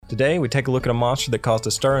Today, we take a look at a monster that caused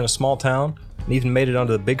a stir in a small town and even made it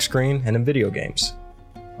onto the big screen and in video games.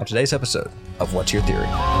 On today's episode of What's Your Theory?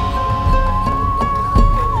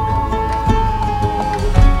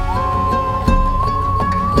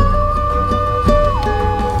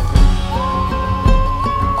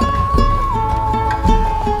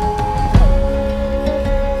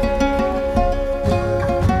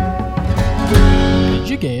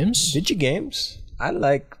 Video games? I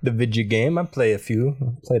like the video game. I play a few.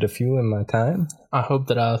 I played a few in my time. I hope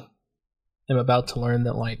that I am about to learn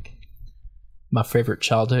that, like, my favorite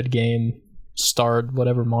childhood game starred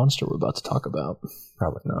whatever monster we're about to talk about.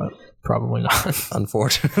 Probably not. Probably not.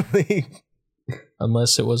 Unfortunately.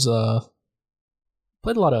 Unless it was,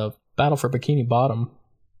 played a lot of Battle for Bikini Bottom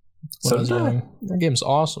when I was young. That game's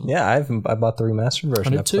awesome. Yeah, I bought the remastered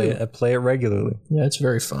version. I did too. I play it regularly. Yeah, it's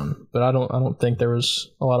very fun. But I don't think there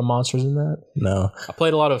was a lot of monsters in that. No. I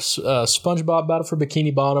played a lot of SpongeBob Battle for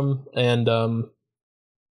Bikini Bottom, and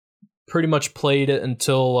pretty much played it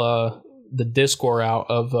until the disc wore out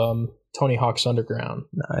of Tony Hawk's Underground.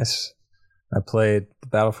 Nice. I played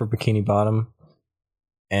Battle for Bikini Bottom,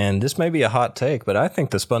 and this may be a hot take, but I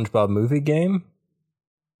think the SpongeBob movie game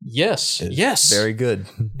Yes. very good.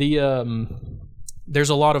 There's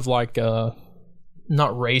a lot of, like,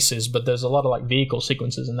 not races, but there's a lot of, like, vehicle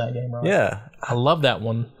sequences in that game, right? Yeah. I love that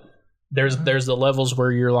one. There's the levels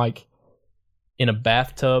where you're, like, in a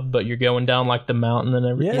bathtub, but you're going down, like, the mountain and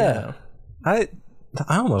everything. Yeah. I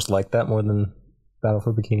almost like that more than Battle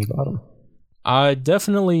for Bikini Bottom. I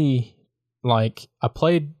definitely, like, I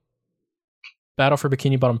played Battle for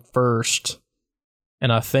Bikini Bottom first,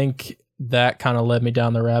 and I think that kind of led me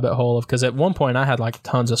down the rabbit hole of, because at one point I had, like,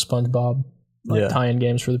 tons of SpongeBob tie-in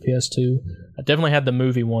games for the PS2. I definitely had the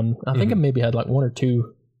movie one. I think I maybe had, like, one or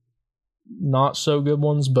two not so good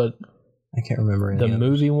ones, but I can't remember any the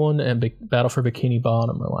movie one and Battle for Bikini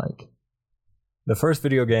Bottom are, like, the first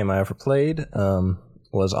video game I ever played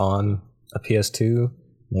was on a PS2.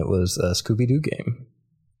 It was a Scooby-Doo game.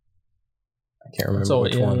 I can't remember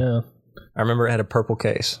which one. Yeah. I remember it had a purple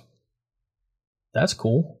case. That's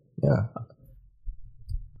cool. Yeah.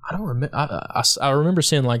 I don't remember. I remember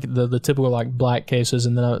seeing, like, the typical, like, black cases,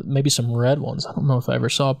 and then maybe some red ones. I don't know if I ever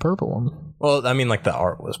saw a purple one. Well, I mean, like, the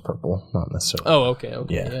art was purple, not necessarily. Oh, okay,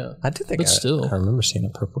 yeah. I do think I remember seeing a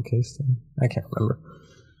purple case thing. I can't remember.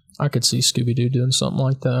 I could see Scooby-Doo doing something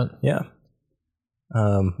like that. Yeah.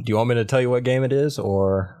 Do you want me to tell you what game it is,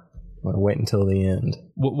 or want to wait until the end?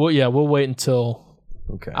 We'll wait until.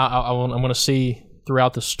 Okay. I want to see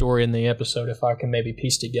throughout the story in the episode if I can maybe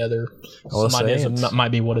piece together some ideas of might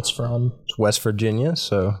be what it's from. It's West Virginia,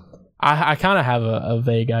 so I kind of have a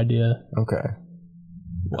vague idea. Okay.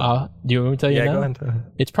 Do you want me to tell you now? Yeah, go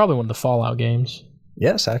ahead. It's probably one of the Fallout games.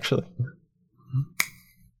 Yes, actually.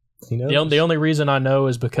 The only reason I know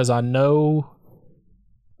is because I know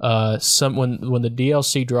when the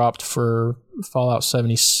DLC dropped for Fallout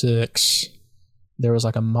 76, there was,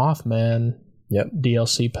 like, a Mothman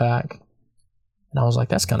DLC pack. And I was like,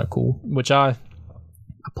 that's kind of cool. Which I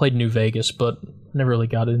played New Vegas, but never really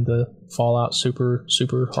got into Fallout super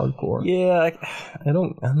hardcore. Yeah,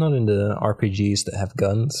 I'm not into RPGs that have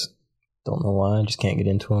guns. Don't know why. I just can't get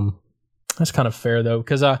into them. That's kind of fair, though,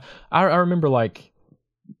 because I remember, like,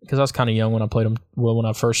 because I was kind of young when I played them. Well, when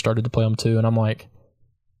I first started to play them too, and I'm like,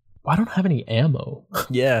 I don't have any ammo.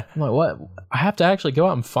 Yeah. I'm like, what? I have to actually go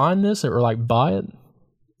out and find this or, like, buy it.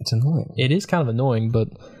 It's annoying. It is kind of annoying, but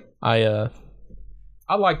I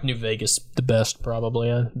like New Vegas the best,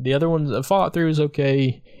 probably. The other ones, Fallout 3 was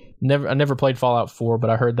okay. I never played Fallout 4, but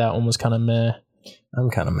I heard that one was kind of meh. I'm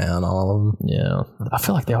kind of meh on all of them. Yeah. I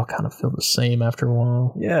feel like they all kind of feel the same after a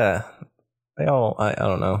while. Yeah. They all, I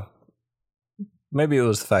don't know. Maybe it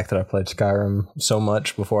was the fact that I played Skyrim so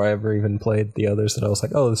much before I ever even played the others that I was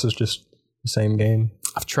like, oh, this is just the same game.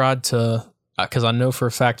 I've tried to, because I know for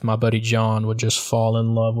a fact my buddy John would just fall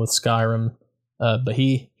in love with Skyrim, but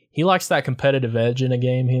he likes that competitive edge in a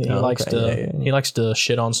game. He likes to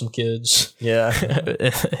shit on some kids. Yeah.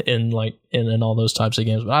 in all those types of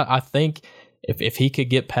games. But I think if he could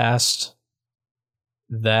get past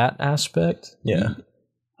that aspect,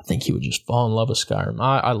 I think he would just fall in love with Skyrim.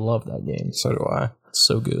 I love that game. So do I. It's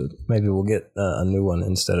so good. Maybe we'll get a new one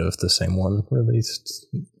instead of the same one released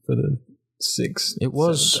for the 6. It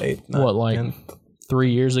was 7, 8, 9, like 10.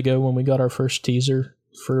 3 years ago when we got our first teaser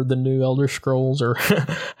for the new Elder Scrolls, or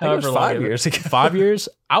however long. 5 years ago. 5 years?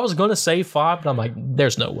 I was going to say 5, but I'm like,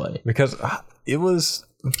 there's no way. Because it was...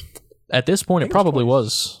 At this point, it probably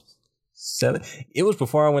was. 7. It was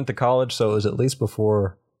before I went to college, so it was at least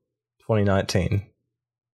before 2019.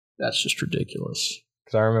 That's just ridiculous.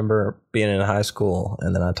 Because I remember being in high school,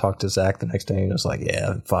 and then I talked to Zach the next day, and he was like,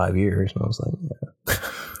 yeah, 5 years. And I was like, yeah.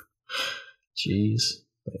 Jeez.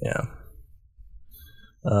 But yeah.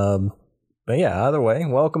 But yeah, either way,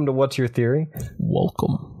 welcome to What's Your Theory?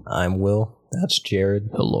 Welcome. I'm Will. That's Jared.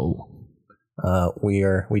 Hello.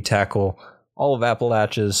 We tackle all of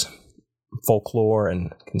Appalachia's folklore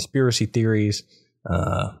and conspiracy theories,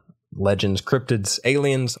 legends, cryptids,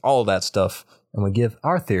 aliens, all of that stuff. And we give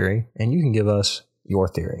our theory, and you can give us your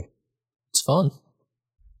theory. It's fun.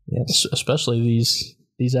 Yes. Especially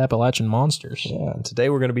these Appalachian monsters. Yeah. And today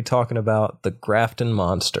we're going to be talking about the Grafton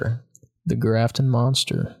Monster. The Grafton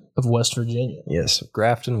Monster of West Virginia. Yes,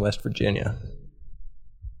 Grafton, West Virginia.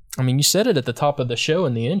 I mean, you said it at the top of the show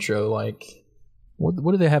in the intro, like,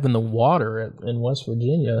 what do they have in the water in West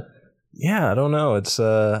Virginia? Yeah, I don't know. It's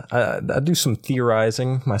I do some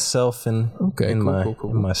theorizing myself in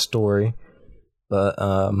my story, but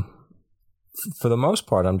for the most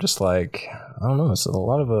part, I'm just like, I don't know. It's a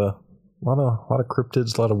lot of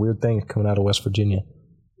cryptids, a lot of weird things coming out of West Virginia.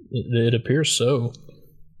 It appears so.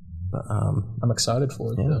 But, I'm excited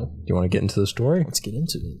for it, though. Do you want to get into the story? Let's get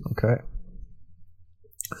into it. Okay.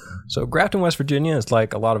 So Grafton, West Virginia is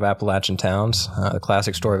like a lot of Appalachian towns. The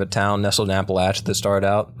classic story of a town nestled in Appalachia that started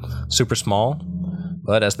out super small,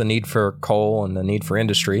 but as the need for coal and the need for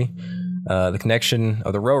industry, the connection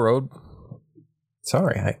of the railroad...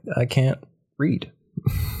 Sorry, I can't read.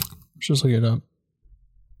 Just look it up.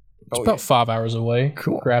 It's about 5 hours away.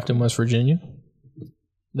 Cool. Grafton, West Virginia.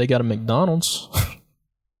 They got a McDonald's.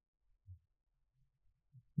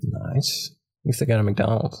 Nice. At least they got a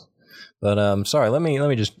McDonald's. But sorry, let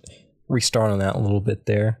me just restart on that a little bit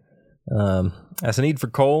there. As the need for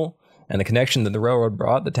coal and the connection that the railroad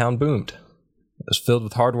brought, the town boomed. It was filled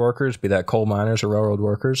with hard workers, be that coal miners or railroad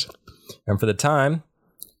workers. And for the time,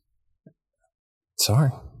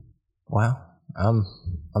 sorry, wow,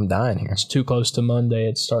 I'm dying here. It's too close to Monday.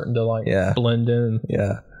 It's starting to blend in.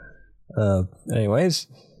 Yeah. Anyways.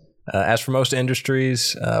 As for most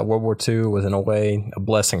industries, World War II was in a way a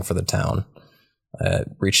blessing for the town. It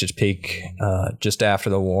reached its peak just after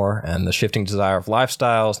the war, and the shifting desire of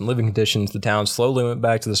lifestyles and living conditions, the town slowly went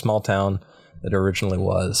back to the small town that it originally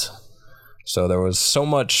was. So there was so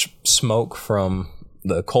much smoke from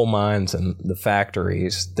the coal mines and the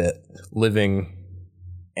factories that living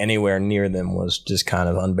anywhere near them was just kind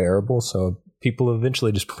of unbearable. So people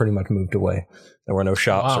eventually just pretty much moved away. There were no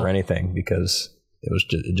shops or anything because...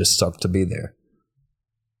 It just sucked to be there.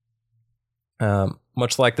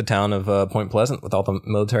 Much like the town of Point Pleasant, with all the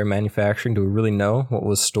military manufacturing, do we really know what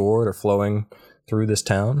was stored or flowing through this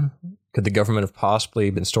town? Could the government have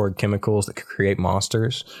possibly been storing chemicals that could create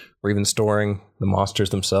monsters, or even storing the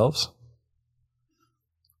monsters themselves?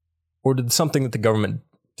 Or did something that the government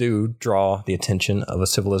do draw the attention of a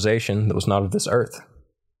civilization that was not of this earth?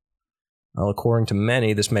 Well, according to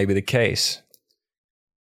many, this may be the case.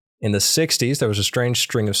 In the 60s, there was a strange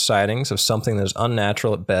string of sightings of something that is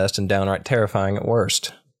unnatural at best and downright terrifying at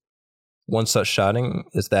worst. One such sighting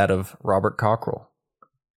is that of Robert Cockrell.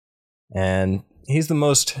 And he's the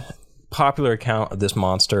most popular account of this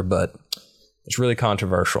monster, but it's really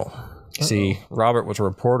controversial. See, Robert was a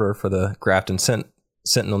reporter for the Grafton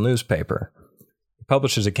Sentinel newspaper. He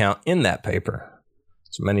published his account in that paper.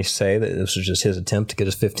 So many say that this was just his attempt to get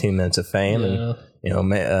his 15 minutes of fame and,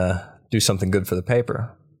 do something good for the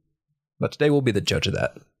paper. But today we'll be the judge of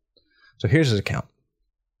that. So here's his account.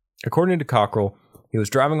 According to Cockrell, he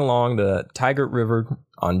was driving along the Tigert River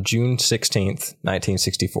on June 16th,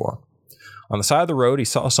 1964. On the side of the road, he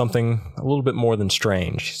saw something a little bit more than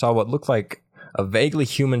strange. He saw what looked like a vaguely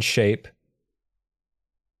human shape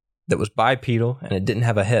that was bipedal, and it didn't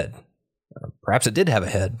have a head. Perhaps it did have a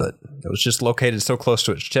head, but it was just located so close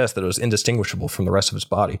to its chest that it was indistinguishable from the rest of its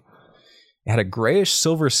body. It had a grayish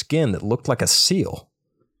silver skin that looked like a seal.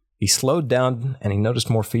 He slowed down and he noticed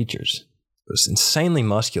more features. It was insanely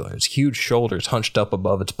muscular, its huge shoulders hunched up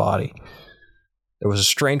above its body. There was a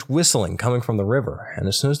strange whistling coming from the river, and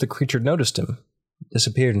as soon as the creature noticed him, it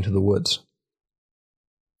disappeared into the woods.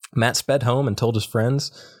 Matt sped home and told his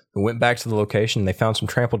friends, who went back to the location, and they found some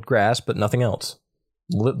trampled grass, but nothing else.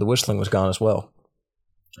 The whistling was gone as well.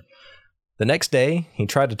 The next day, he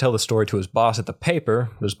tried to tell the story to his boss at the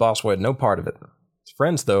paper, but his boss wanted no part of it. His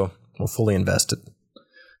friends, though, were fully invested.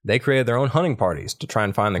 They created their own hunting parties to try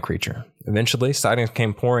and find the creature. Eventually, sightings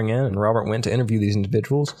came pouring in, and Robert went to interview these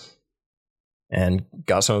individuals and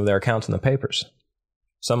got some of their accounts in the papers.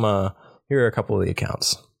 Here are a couple of the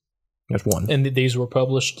accounts. There's one. And these were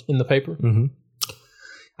published in the paper? Mm-hmm.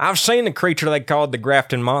 I've seen the creature they called the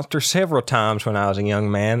Grafton Monster several times when I was a young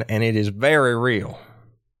man, and it is very real.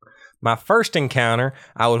 My first encounter,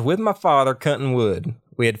 I was with my father cutting wood.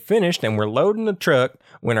 We had finished and were loading the truck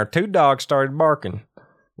when our 2 dogs started barking.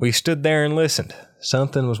 We stood there and listened.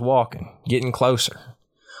 Something was walking, getting closer.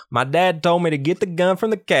 My dad told me to get the gun from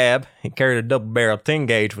the cab. He carried a double-barrel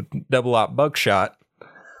 10-gauge with double-aught buckshot.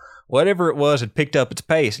 Whatever it was had picked up its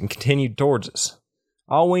pace and continued towards us.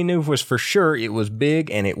 All we knew was for sure it was big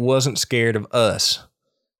and it wasn't scared of us,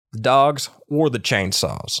 the dogs, or the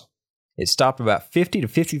chainsaws. It stopped about 50 to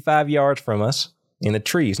 55 yards from us in the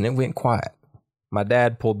trees, and it went quiet. My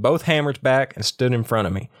dad pulled both hammers back and stood in front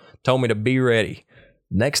of me, told me to be ready.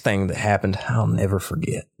 The next thing that happened, I'll never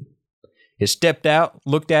forget. It stepped out,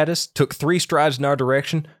 looked at us, took 3 strides in our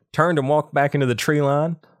direction, turned and walked back into the tree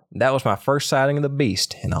line. That was my first sighting of the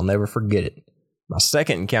beast, and I'll never forget it. My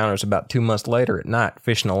second encounter was about 2 months later at night,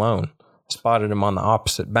 fishing alone. I spotted him on the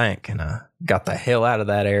opposite bank, and I got the hell out of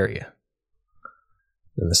that area.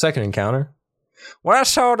 Then the second encounter. Well, I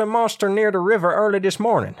saw the monster near the river early this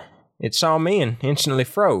morning. It saw me and instantly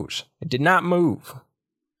froze. It did not move.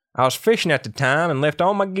 I was fishing at the time and left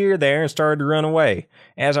all my gear there and started to run away.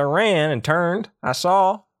 As I ran and turned, I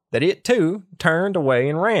saw that it too turned away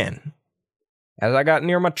and ran. As I got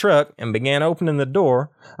near my truck and began opening the door,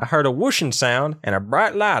 I heard a whooshing sound and a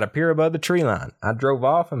bright light appear above the tree line. I drove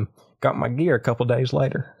off and got my gear a couple days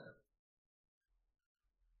later.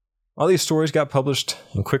 All these stories got published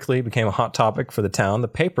and quickly became a hot topic for the town. The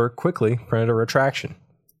paper quickly printed a retraction,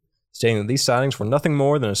 stating that these sightings were nothing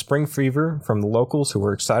more than a spring fever from the locals who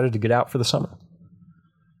were excited to get out for the summer.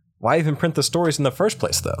 Why even print the stories in the first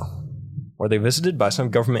place, though? Were they visited by some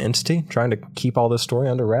government entity trying to keep all this story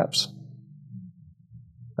under wraps?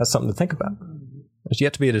 That's something to think about. There's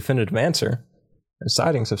yet to be a definitive answer, and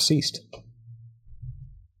sightings have ceased.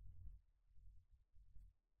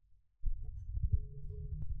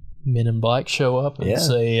 Men in Black show up and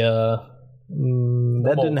say,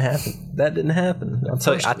 that didn't happen. That didn't happen. I'll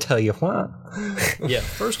tell you why. Yeah,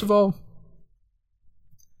 first of all,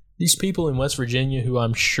 these people in West Virginia who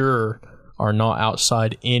I'm sure are not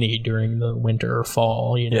outside any during the winter or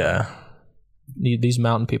fall, you know. Yeah. These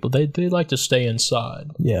mountain people, they like to stay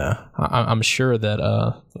inside. Yeah. I'm sure that...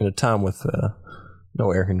 in a time with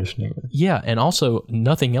no air conditioning. Yeah, and also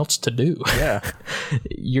nothing else to do. Yeah.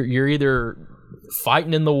 You're either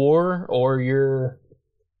fighting in the war or you're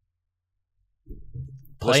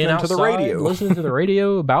playing outside, to the radio, listening to the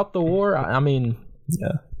radio about the war. I mean,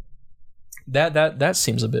 yeah, that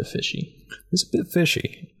seems a bit fishy. It's a bit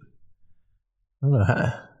fishy. I don't know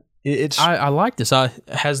how. I like this.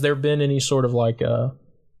 Has there been any sort of like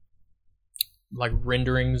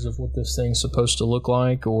renderings of what this thing's supposed to look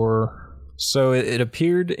like, or? So it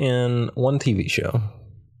appeared in one TV show.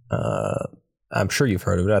 I'm sure you've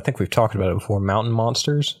heard of it. I think we've talked about it before. Mountain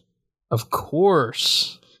Monsters. Of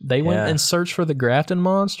course. They went and searched for the Grafton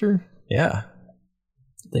Monster? Yeah.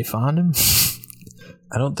 Did they find him?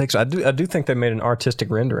 I don't think so. I do think they made an artistic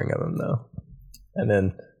rendering of him, though. And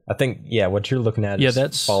then I think, what you're looking at is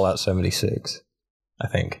that's Fallout 76, I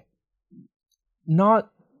think. Not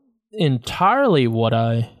entirely what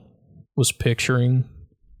I was picturing,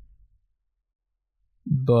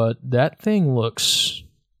 but that thing looks...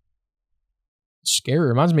 scary.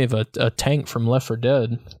 Reminds me of a tank from Left 4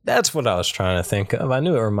 Dead. That's what I was trying to think of. I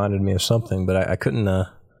knew it reminded me of something, but I couldn't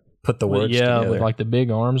put the words together. Yeah, with like the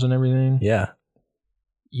big arms and everything. Yeah.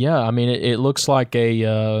 Yeah, I mean, it looks like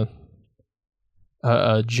a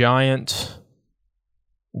giant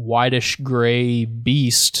whitish gray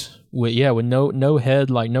beast with no head,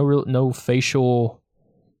 like no facial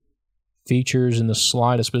features in the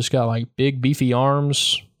slightest, but it's got like big beefy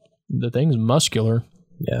arms. The thing's muscular.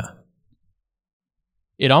 Yeah.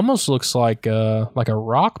 It almost looks like a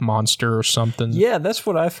rock monster or something. Yeah, that's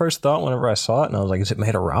what I first thought whenever I saw it, and I was like, is it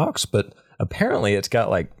made of rocks? But apparently it's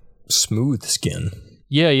got like smooth skin.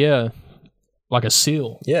 Yeah. Like a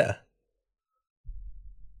seal. Yeah.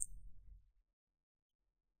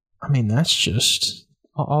 I mean, that's just...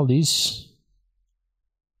 all these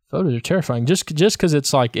photos are terrifying. Just because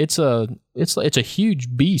it's like it's a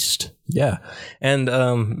huge beast. Yeah.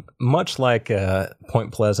 And much like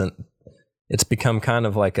Point Pleasant, it's become kind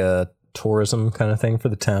of like a tourism kind of thing for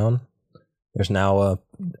the town. There's now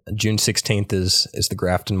June 16th is the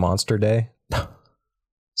Grafton Monster Day.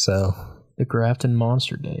 So the Grafton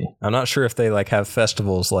Monster Day. I'm not sure if they like have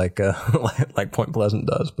festivals like Point Pleasant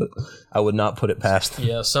does, but I would not put it past them.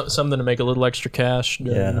 Yeah, something to make a little extra cash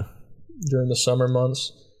during the summer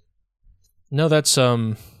months. No, that's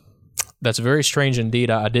very strange indeed.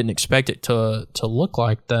 I didn't expect it to look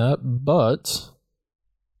like that, but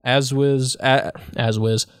as it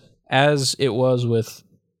was with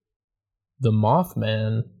the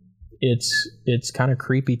Mothman, it's kind of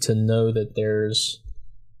creepy to know that there's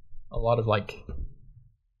a lot of like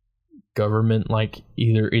government, like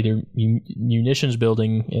either munitions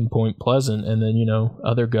building in Point Pleasant, and then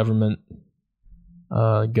other government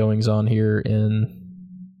goings on here in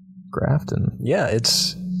Grafton. Yeah,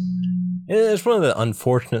 it's one of the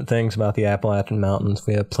unfortunate things about the Appalachian Mountains.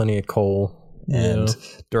 We have plenty of coal, and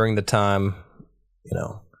during the time,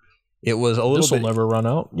 it was a little bit. This will never run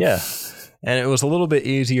out. Yeah. And it was a little bit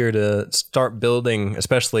easier to start building,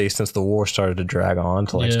 especially since the war started to drag on,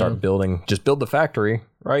 to start building. Just build the factory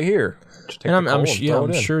right here. And I'm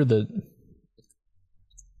sure that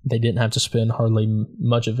they didn't have to spend hardly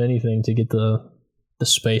much of anything to get the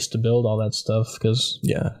space to build all that stuff, because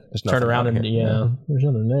turn around and there's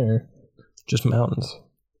nothing there, just mountains,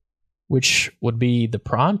 which would be the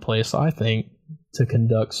prime place, I think, to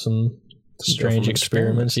conduct some strange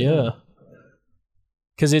experiments. Yeah.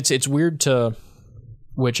 Because it's weird to,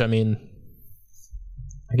 which, I mean,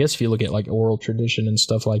 I guess if you look at like oral tradition and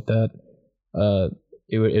stuff like that,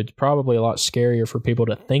 it's probably a lot scarier for people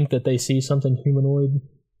to think that they see something humanoid.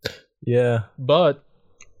 Yeah. But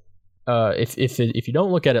if you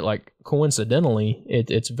don't look at it like coincidentally,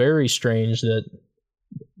 it's very strange that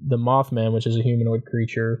the Mothman, which is a humanoid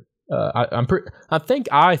creature, my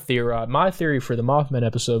theory for the Mothman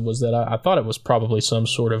episode was that I thought it was probably some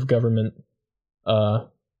sort of government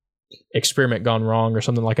experiment gone wrong or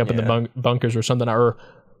something, like up in the bunkers or something, or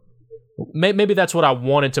maybe that's what I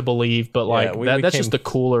wanted to believe, but that's just the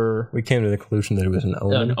cooler. We came to the conclusion that it was an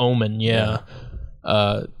omen. An omen, yeah.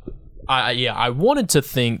 I wanted to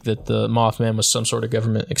think that the Mothman was some sort of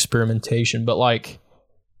government experimentation, but like,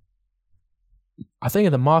 I think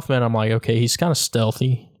of the Mothman, I'm like, okay, he's kind of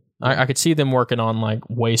stealthy. I could see them working on like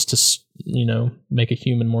ways to make a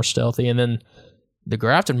human more stealthy, and then the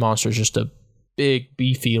Grafton Monster is just a big,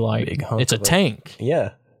 beefy, it's a tank.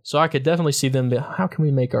 Yeah. So I could definitely see them. How can we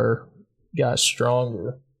make our guys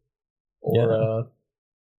stronger? Or,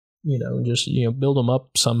 just, build them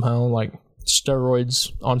up somehow, like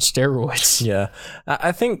steroids on steroids. Yeah.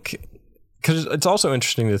 I think, because it's also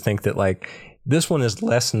interesting to think that, like, this one is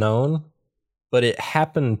less known, but it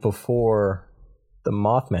happened before the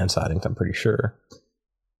Mothman sightings, I'm pretty sure.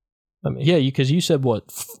 Yeah, because you said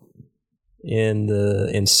what?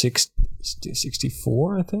 In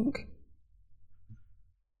 64, I think.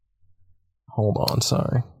 Hold on,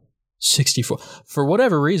 sorry. 64. For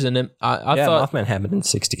whatever reason, I thought Mothman happened in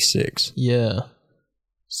 66. Yeah.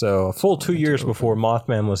 So a full 2 years before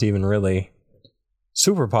Mothman was even really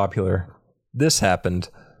super popular, this happened.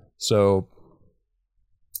 So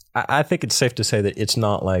I think it's safe to say that it's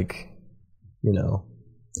not like,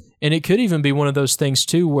 And it could even be one of those things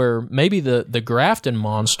too, where maybe the Grafton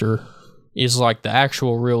Monster is like the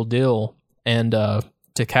actual real deal, and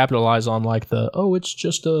to capitalize on like it's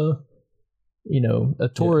just a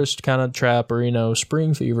tourist kind of trap, or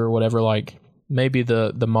spring fever or whatever, like maybe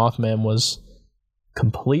the Mothman was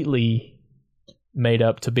completely made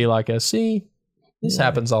up to be like this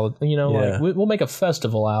happens all like we'll make a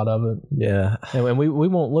festival out of it. Yeah. And we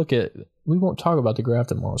won't talk about the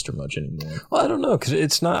Grafton Monster much anymore. Well, I don't know, because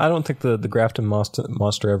it's not, I don't think the Grafton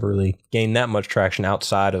Monster ever really gained that much traction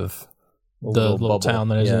outside of the little town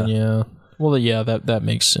that is in. Yeah. Well, yeah, that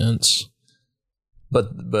makes sense.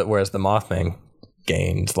 But whereas the Mothman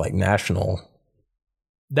gained like national.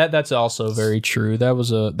 That's also very true. That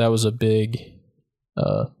was a big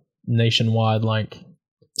nationwide like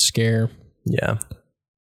scare. Yeah.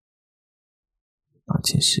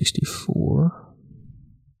 1964.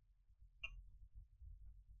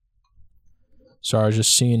 Sorry, I was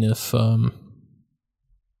just seeing if I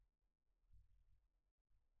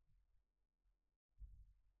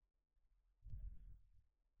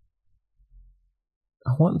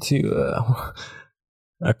want to,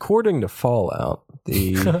 according to Fallout,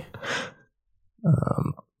 the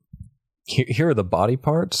here are the body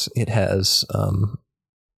parts. It has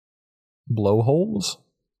blowholes,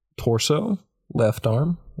 torso, left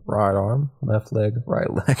arm, left leg,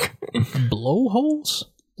 right leg. Blowholes?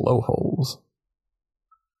 Blowholes.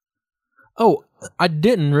 Oh, I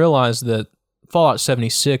didn't realize that Fallout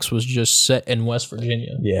 76 was just set in West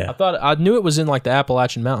Virginia. Yeah. I knew it was in like the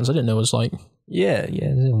Appalachian Mountains. I didn't know it was like... Yeah, it's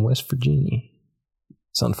in West Virginia.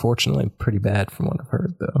 It's unfortunately pretty bad from what I've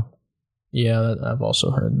heard, though. Yeah, I've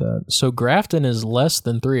also heard that. So Grafton is less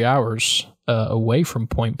than 3 hours away from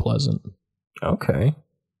Point Pleasant. Okay.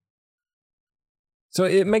 So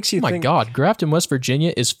it makes you think... Oh my God, Grafton, West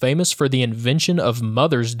Virginia is famous for the invention of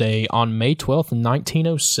Mother's Day on May 12th,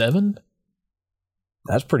 1907?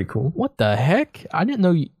 That's pretty cool. What the heck? I didn't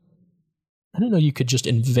know you could just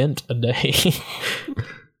invent a day.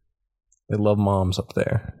 They love moms up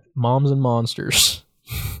there. Moms and Monsters.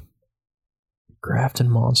 Grafton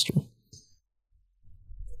Monster.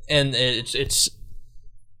 And it's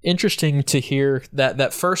interesting to hear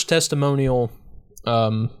that first testimonial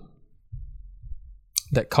that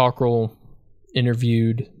Cockrell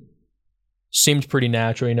interviewed seemed pretty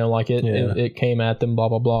natural, like it came at them, blah,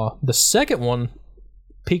 blah, blah. The second one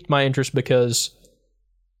piqued my interest because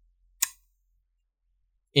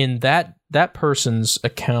in that person's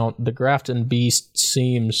account, the Grafton Beast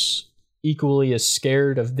seems equally as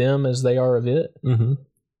scared of them as they are of it. Mm-hmm.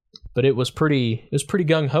 But it was pretty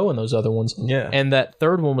gung-ho in those other ones. Yeah. And that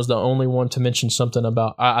third one was the only one to mention something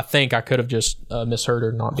about, I think I could have just misheard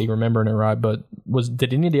or not be remembering it right, but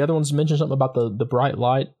did any of the other ones mention something about the bright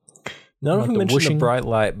light? None of them mentioned the bright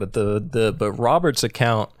light, but but Robert's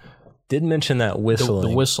account did mention that whistling.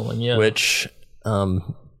 The whistling, yeah. Which,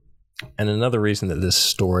 and another reason that this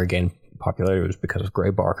story gained popularity was because of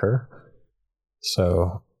Gray Barker.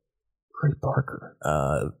 So... Gray Barker.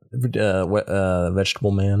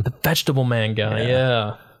 Vegetable Man. The Vegetable Man guy,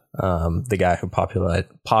 yeah. The guy who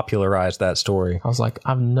popularized that story. I was like,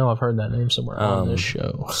 I've heard that name somewhere on this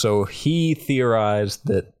show. So he theorized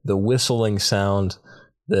that the whistling sound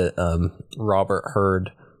that Robert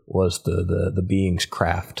heard was the being's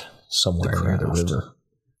craft somewhere near the river.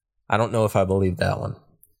 I don't know if I believe that one.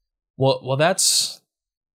 Well, that's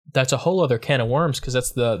a whole other can of worms, because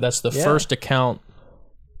that's the first account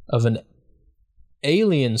of an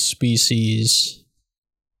alien species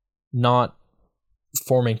not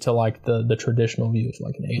forming to like the traditional view of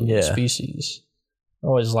like an alien species.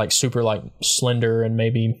 Always like super like slender and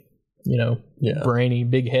maybe brainy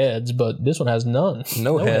big heads, but this one has none.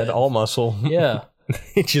 No head, all muscle. Yeah.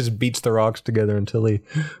 He just beats the rocks together until he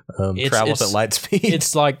travels at light speed.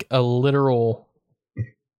 It's like a literal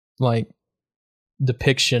like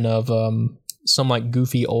depiction of some like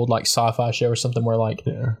goofy old like sci-fi show or something where like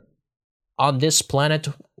on this planet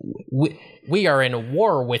we are in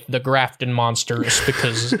war with the Grafton monsters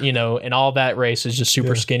because and all that race is just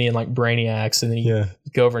super skinny and like brainiacs, and then you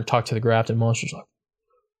go over and talk to the Grafton monsters like,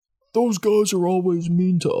 those guys are always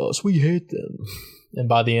mean to us, we hate them, and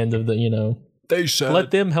by the end of the they said let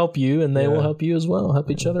them help you and they will help you as well, help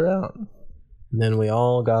each other out. And then we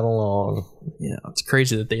all got along. Yeah, it's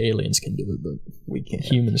crazy that the aliens can do it, but we can't.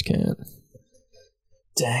 Humans can't.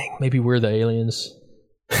 Dang, maybe we're the aliens.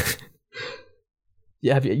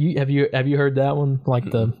 Yeah, have you heard that one? Like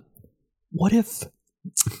what if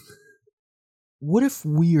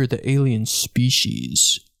we are the alien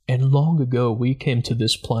species and long ago we came to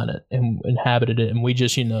this planet and inhabited it, and we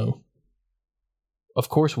just of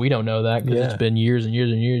course we don't know that because it's been years and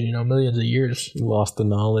years and years, millions of years. We lost the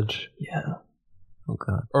knowledge. Yeah. Oh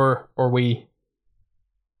God. Or we.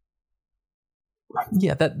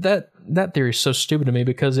 Yeah, that theory is so stupid to me,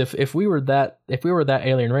 because if we were that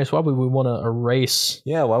alien race, why would we want to erase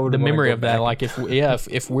why would the memory of that? Like if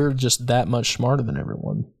we're just that much smarter than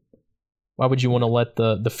everyone, why would you want to let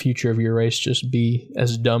the future of your race just be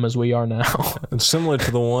as dumb as we are now? It's similar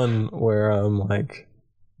to the one where I'm like,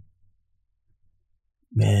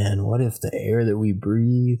 man, what if the air that we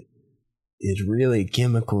breathe is really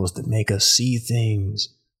chemicals that make us see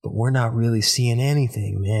things, but we're not really seeing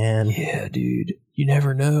anything, man? Yeah, dude. You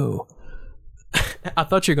never know. I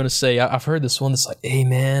thought you were going to say, I've heard this one that's like, hey,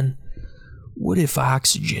 man, what if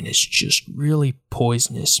oxygen is just really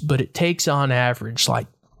poisonous, but it takes on average like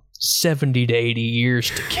 70 to 80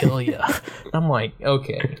 years to kill you? I'm like,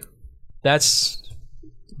 okay, that's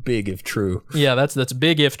big if true. Yeah, that's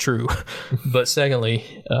big if true. But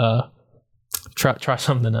secondly, try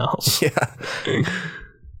something else. Yeah.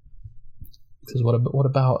 Because what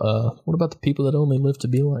about the people that only live to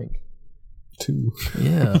be like 2?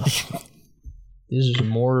 Yeah. Is it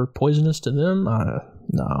more poisonous to them?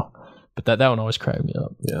 No. But that one always cracked me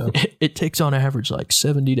up. Yeah. It takes on average like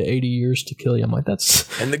 70 to 80 years to kill you. I'm like,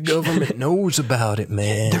 that's... And the government knows about it,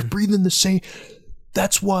 man. They're breathing the same...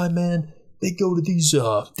 That's why, man, they go to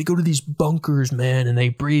these bunkers, man, and they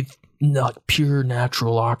breathe not pure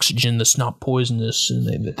natural oxygen that's not poisonous.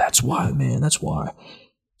 And that's why, man, that's why.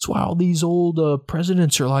 That's why all these old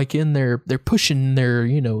presidents are like they're pushing their,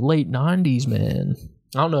 late 90s, man.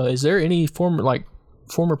 I don't know. Is there any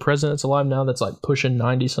former presidents alive now that's like pushing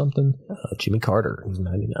 90 something? Jimmy Carter, he's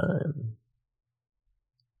 99.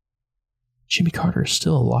 Jimmy Carter is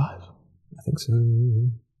still alive? I think so.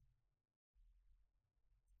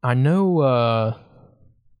 I know,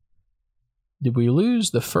 did we lose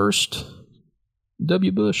the first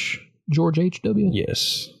W. Bush, George H.W.?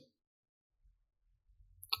 Yes.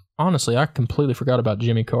 Honestly, I completely forgot about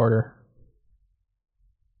Jimmy Carter.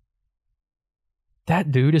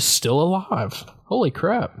 That dude is still alive. Holy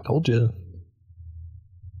crap. Told you.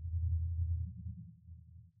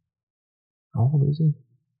 How old is he?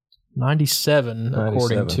 97,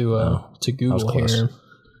 according to Google here.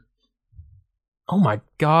 Oh my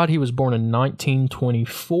God, he was born in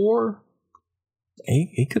 1924.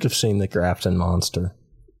 He could have seen the Grafton Monster.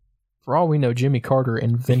 For all we know, Jimmy Carter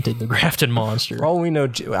invented the Grafton Monster. For all we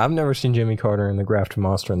know, I've never seen Jimmy Carter and the Grafton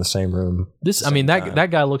Monster in the same room. That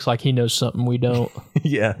guy looks like he knows something we don't.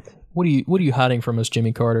 Yeah. What are you hiding from us,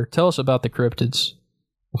 Jimmy Carter? Tell us about the cryptids.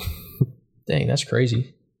 Dang, that's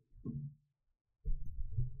crazy.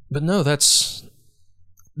 But no, that's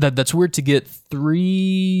weird to get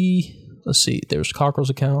three. Let's see. There's Cockrell's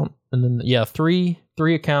account, and then three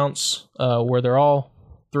accounts where they're all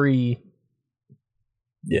three.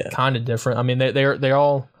 Yeah, kind of different. I mean, they're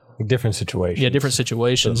all different situations. Yeah, different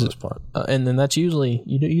situations. And then that's usually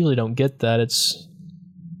you usually don't get that. It's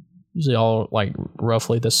usually all like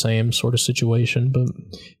roughly the same sort of situation, but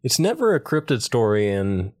it's never a cryptid story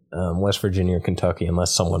in West Virginia or Kentucky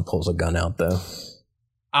unless someone pulls a gun out, though.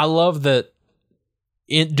 I love that.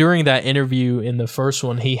 During that interview in the first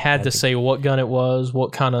one, he had to say what gun it was,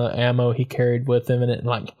 what kind of ammo he carried with him, and it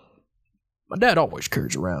like my dad always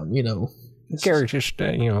carries around, you know. He carries just,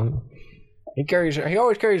 he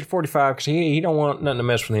always carries a 45 because he don't want nothing to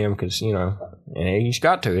mess with him because, and he's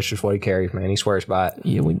got to. It's just what he carries, man. He swears by it.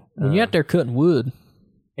 Yeah, when you're out there cutting wood.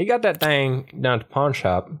 He got that thing down at the pawn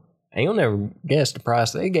shop, and you'll never guess the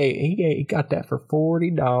price. He got that for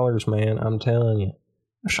 $40, man. I'm telling you.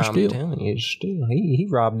 Telling you, still. He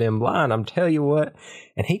robbed them blind, I'm telling you what.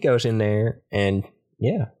 And he goes in there, and,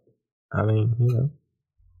 yeah. I mean,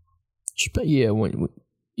 Yeah, when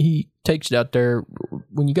he takes it out there,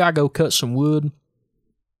 when you gotta go cut some wood,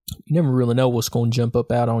 you never really know what's going to jump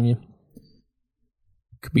up out on you.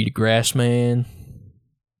 Could be the grass man,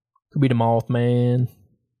 could be the moth man,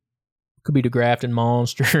 could be the Grafton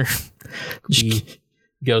Monster.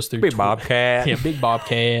 Goes through big bobcat. Yeah, big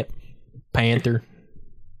bobcat, panther.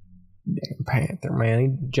 Damn panther, man. He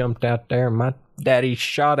jumped out there, and my daddy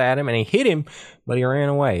shot at him, and he hit him, but he ran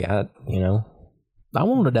away. I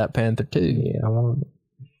wanted that panther too. Yeah,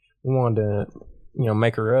 we wanted to,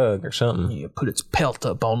 make a rug or something. Yeah, put its pelt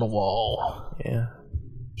up on the wall. Yeah.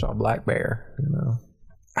 Saw a black bear,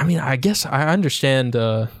 I mean, I guess I understand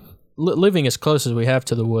living as close as we have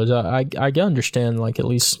to the woods. I understand, like, at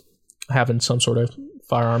least having some sort of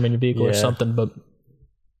firearm in your vehicle or something, but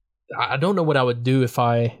I don't know what I would do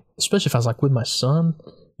especially if I was, like, with my son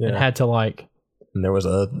and had to, like... And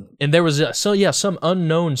there was some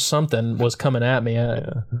unknown something was coming at me.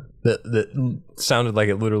 That sounded like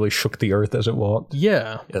it literally shook the earth as it walked.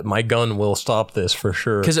 Yeah. My gun will stop this for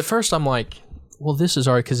sure. Because at first I'm like, well, this is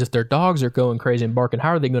alright, because if their dogs are going crazy and barking, how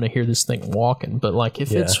are they going to hear this thing walking? But like,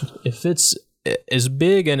 if it's as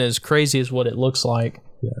big and as crazy as what it looks like,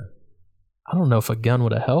 I don't know if a gun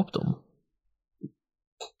would have helped them.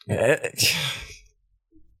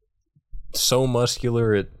 So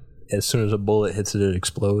muscular, as soon as a bullet hits it, it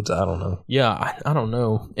explodes. I don't know. Yeah, I don't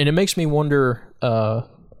know. And it makes me wonder,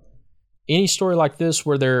 any story like this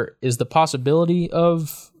where there is the possibility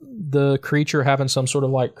of the creature having some sort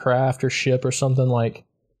of like craft or ship or something, like,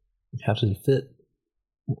 how does he fit?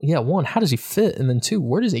 Yeah, one, how does he fit? And then two,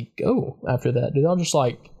 where does he go after that? Do they all just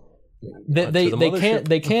like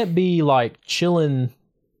they can't be like chilling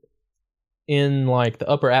in like the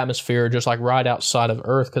upper atmosphere, just like right outside of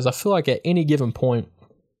Earth? Because I feel like at any given point,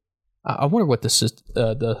 I wonder what the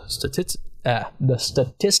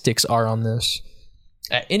statistics are on this.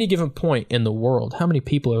 At any given point in the world, how many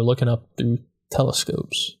people are looking up through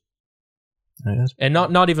telescopes? And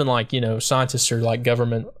not even like, scientists or like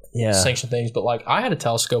government sanctioned things, but like I had a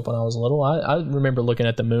telescope when I was little. I remember looking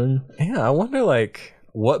at the moon. Yeah, I wonder like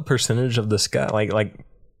what percentage of the sky, like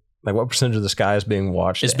what percentage of the sky is being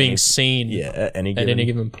watched? Is being seen at any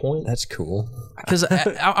given point. That's cool. Because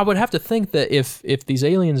I would have to think that if these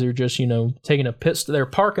aliens are just, taking a pit, they're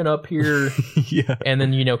parking up here and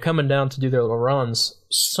then, coming down to do their little runs,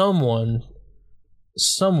 someone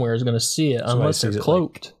somewhere is going to see it unless they're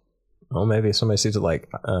cloaked. Maybe somebody sees it like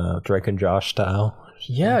Drake and Josh style.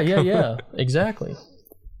 Yeah. Exactly.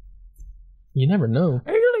 You never know.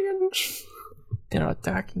 Aliens! They're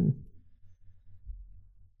attacking.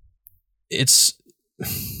 It's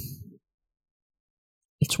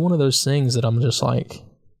one of those things that I'm just like,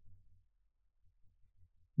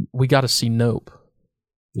 we got to see Nope.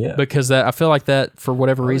 Yeah. Because I feel like that, for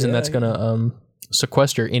whatever reason, that's going to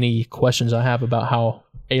sequester any questions I have about how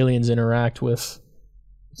aliens interact with...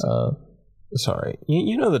 Sorry.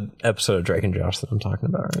 You know the episode of Drake and Josh that I'm talking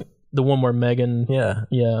about, right? The one where Megan... Yeah.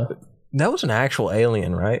 Yeah. That was an actual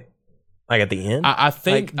alien, right? Like at the end? I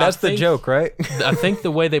think that's the joke, right? I think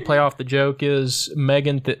the way they play off the joke is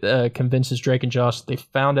Megan convinces Drake and Josh that they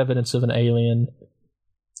found evidence of an alien.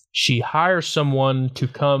 She hires someone to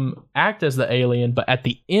come act as the alien, but at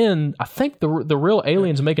the end, I think the real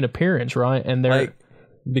aliens make an appearance, right? And they're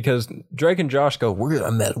because Drake and Josh go,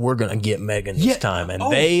 we're gonna get Megan this time, and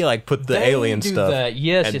they like put the alien stuff,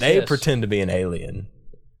 and they pretend to be an alien.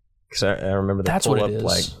 Because I remember they pull up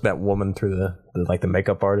like that woman through the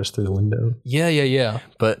makeup artist through the window. Yeah.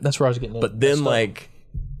 But that's where I was getting. But then like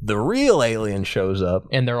the real alien shows up,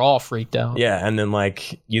 and they're all freaked out. Yeah, and then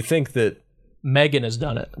like you think that Megan has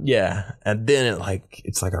done it. Yeah, and then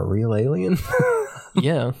it's like a real alien.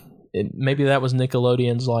 Yeah, maybe that was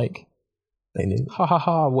Nickelodeon's like they knew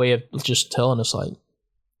way of just telling us like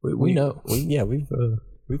we know.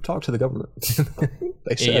 We've talked to the government.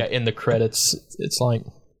 They said. Yeah, in the credits, it's like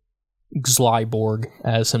Slyborg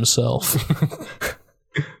as himself.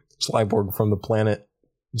 Slyborg from the planet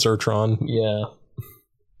Zertron. Yeah.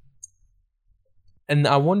 And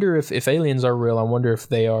I wonder if aliens are real, I wonder if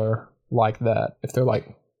they are like that. If they're like,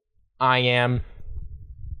 I am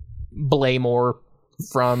Blaymore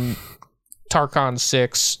from Tarkon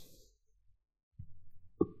 6.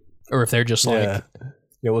 Or if they're just like,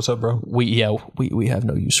 yeah, what's up, bro? We have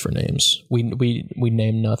no use for names. We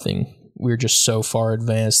name nothing. We're just so far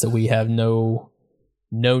advanced that we have no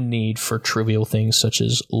need for trivial things such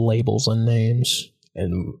as labels and names.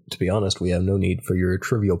 And to be honest, we have no need for your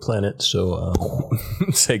trivial planet, so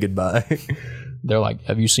say goodbye. They're like,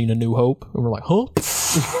 have you seen A New Hope? And we're like, huh?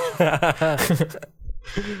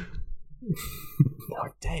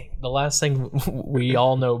 Like, dang. The last thing we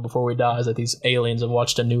all know before we die is that these aliens have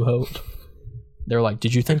watched A New Hope. They're like,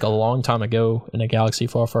 did you think a long time ago in a galaxy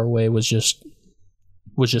far, far away was just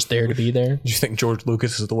there to be there? Do you think George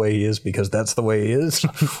Lucas is the way he is because that's the way he is?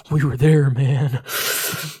 We were there, man.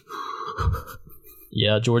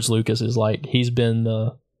 Yeah, George Lucas is like, he's been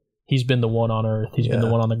the one on Earth. He's been the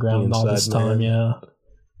one on the ground all this time. Man. Yeah.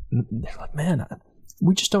 They're like, man,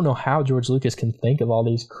 we just don't know how George Lucas can think of all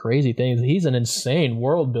these crazy things. He's an insane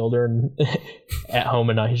world builder, and at home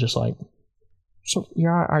at night he's just like, so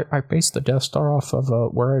yeah, I based the Death Star off of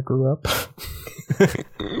where I grew up.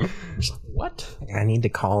 What? I need to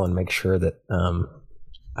call and make sure that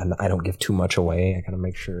I don't give too much away. I gotta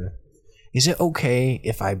make sure. Is it okay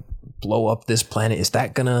if I blow up this planet? Is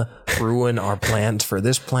that gonna ruin our plans for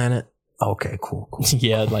this planet? Okay, cool.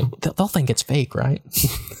 Yeah, like they'll think it's fake, right?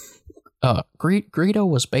 Greedo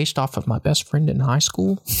was based off of my best friend in high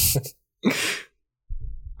school.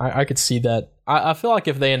 I could see that. I feel like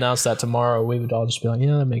if they announced that tomorrow, we would all just be like,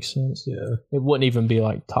 yeah, that makes sense. Yeah, it wouldn't even be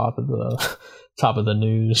like top of the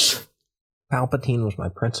news. Palpatine was my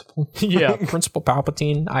principal. Yeah, Principal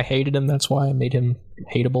Palpatine. I hated him. That's why I made him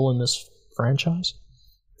hateable in this franchise.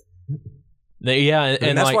 Yeah,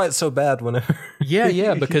 and that's like, why it's so bad whenever.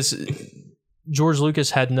 Yeah, because George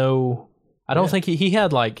Lucas had no. I don't think he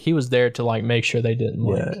had like, he was there to like make sure they didn't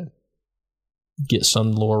like get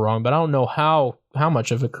some lore wrong, but I don't know how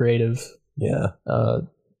much of a creative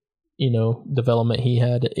development he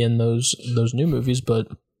had in those new movies, but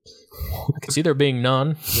I can see there being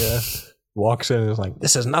none. Yeah. Walks in and is like,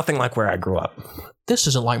 this is nothing like where I grew up. This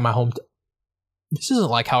isn't like my home. This isn't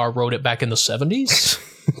like how I wrote it back in the 70s.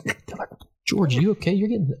 Like, George, you okay?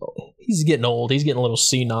 He's getting old. He's getting a little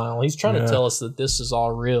senile. He's trying to tell us that this is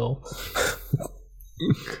all real.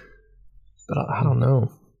 But I don't know.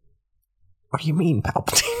 What do you mean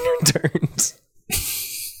Palpatine returns?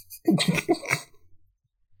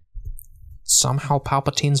 Somehow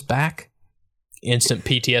Palpatine's back? Instant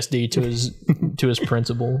PTSD to his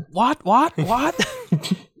principal. What?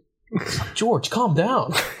 George, calm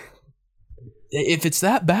down. If it's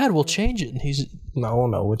that bad, we'll change it. And he's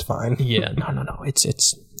no, it's fine. Yeah, no, it's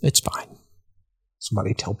fine.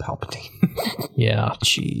 Somebody tell Palpatine. Yeah,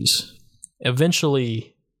 jeez.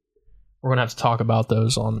 Eventually, we're gonna have to talk about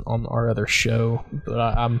those on our other show, but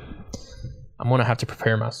I'm gonna have to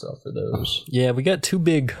prepare myself for those. Yeah, we got two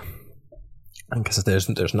big. Because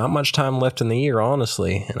there's not much time left in the year,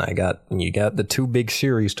 honestly, and you got the two big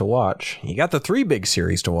series to watch. You got the three big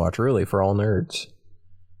series to watch, really, for all nerds.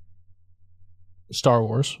 Star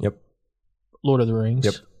Wars. Yep. Lord of the Rings.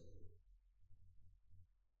 Yep.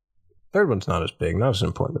 Third one's not as big, not as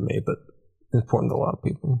important to me, but important to a lot of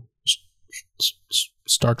people.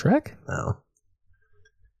 Star Trek? No.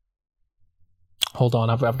 Hold on,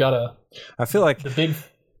 I've got a. I feel like the big.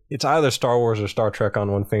 It's either Star Wars or Star Trek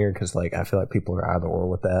on one finger, because like I feel like people are either or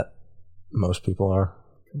with that. Most people are.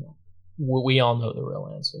 We all know the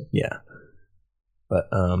real answer. Yeah, but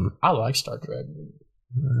I like Star Trek.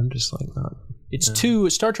 I'm just like not. It's too.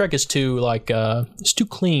 Star Trek is too like. It's too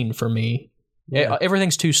clean for me. Yeah.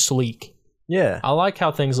 Everything's too sleek. Yeah. I like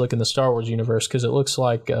how things look in the Star Wars universe because it looks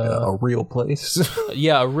like a real place.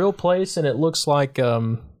 Yeah, a real place, and it looks like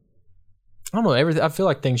I don't know, everything. I feel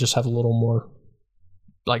like things just have a little more,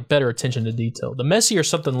 like, better attention to detail. The messier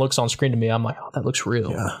something looks on screen to me, I'm like, oh, that looks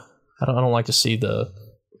real. Yeah. I don't like to see the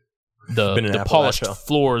polished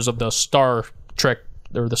floors of the Star Trek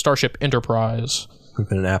or the Starship Enterprise. We've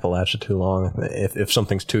been in Appalachia too long. If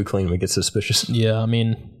something's too clean, we get suspicious. Yeah, I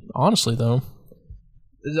mean, honestly though,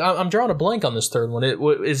 I'm drawing a blank on this third one.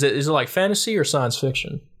 Is it like fantasy or science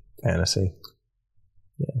fiction? Fantasy.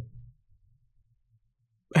 Yeah.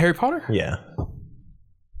 Harry Potter? Yeah.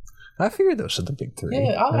 I figured those are the big three.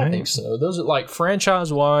 Yeah, I think so. Those are like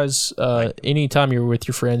franchise-wise. Anytime you're with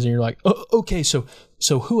your friends and you're like, oh, okay, so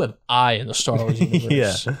who am I in the Star Wars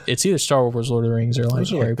universe? Yeah. It's either Star Wars, Lord of the Rings, or like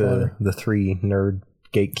Harry Potter. The three nerd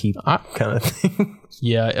gatekeep kind of thing.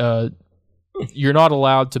 Yeah, you're not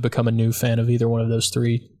allowed to become a new fan of either one of those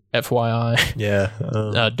three. FYI. Yeah.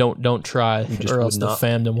 Don't try, or else the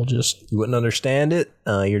fandom will just... You wouldn't understand it.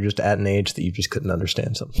 You're just at an age that you just couldn't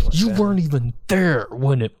understand something like that. Weren't even there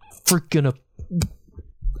when it freaking...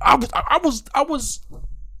 I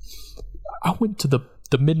went to the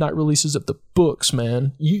midnight releases of the books,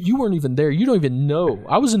 man. You weren't even there. You don't even know.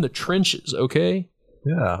 I was in the trenches, okay?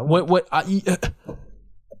 Yeah.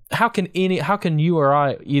 How can you or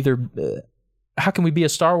I either... how can we be a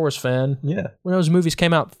Star Wars fan? Yeah. When those movies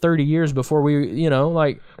came out 30 years before we,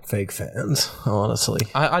 like... Fake fans, honestly.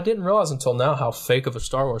 I didn't realize until now how fake of a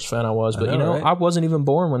Star Wars fan I was, but right? I wasn't even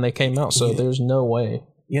born when they came out, so there's no way.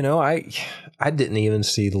 I didn't even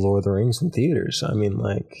see The Lord of the Rings in theaters. I mean,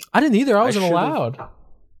 like... I didn't either. I wasn't allowed.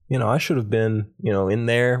 I should have been, in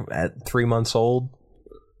there at 3 months old.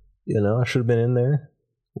 I should have been in there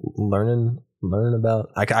learning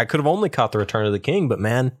about... I could have only caught The Return of the King, but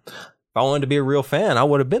man... If I wanted to be a real fan, I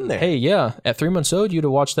would have been there. Hey, yeah. At 3 months old, you'd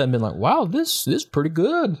have watched that and been like, wow, this is pretty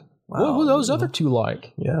good. Wow, what were those other two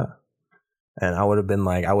like? Yeah. And I would have been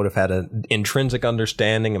like, I would have had an intrinsic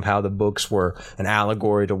understanding of how the books were an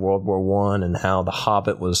allegory to World War I and how The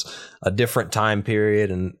Hobbit was a different time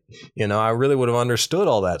period. And, I really would have understood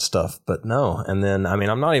all that stuff. But no. And then,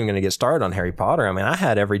 I'm not even going to get started on Harry Potter. I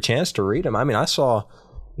had every chance to read them. I saw,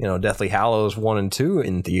 Deathly Hallows 1 and 2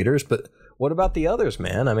 in theaters, but... What about the others,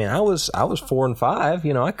 man? I was 4 and 5.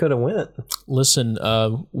 I could have went. Listen,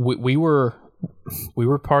 we were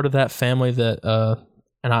part of that family that,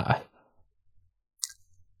 and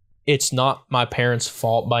it's not my parents'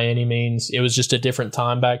 fault by any means. It was just a different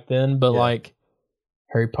time back then. But like,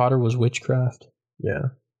 Harry Potter was witchcraft. Yeah.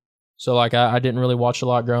 So like, I didn't really watch a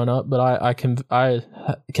lot growing up, but I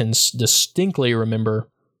can distinctly remember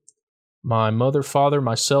my mother, father,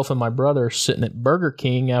 myself, and my brother sitting at Burger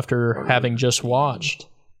King after having just watched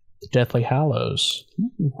Deathly Hallows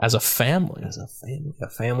as a family. A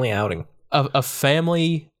family outing. A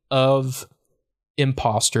family of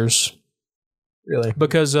imposters. Really?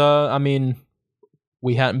 Because,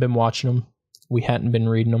 we hadn't been watching them. We hadn't been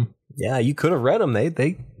reading them. Yeah, you could have read them.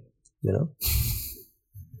 They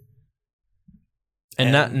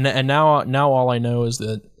And now all I know is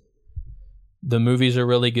that the movies are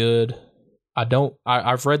really good.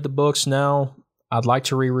 I've read the books now. I'd like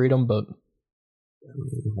to reread them, but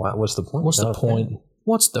what's the point? What's the point?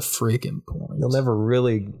 What's the freaking point? You'll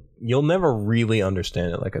never really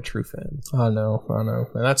understand it like a true fan. I know,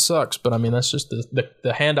 and that sucks. But that's just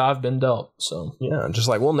the hand I've been dealt. So yeah, just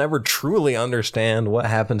like we'll never truly understand what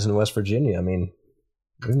happens in West Virginia.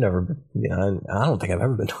 We've never been. I don't think I've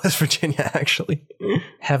ever been to West Virginia. Actually,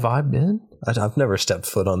 have I been? I've never stepped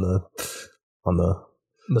foot on the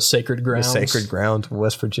sacred grounds. The sacred ground of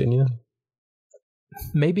West Virginia.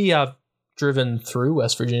 Maybe I've driven through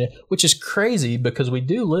West Virginia, which is crazy because we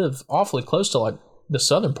do live awfully close to like the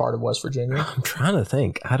southern part of West Virginia. I'm trying to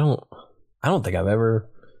think. I don't think I've ever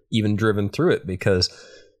even driven through it because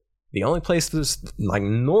the only place that's like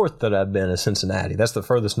north that I've been is Cincinnati. That's the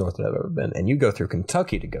furthest north that I've ever been. And you go through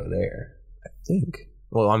Kentucky to go there, I think.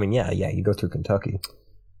 Well, yeah, you go through Kentucky.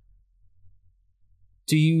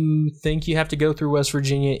 Do you think you have to go through West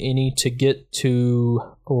Virginia any to get to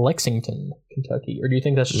Lexington, Kentucky? Or do you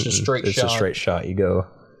think that's just a straight shot? It's a straight shot. You go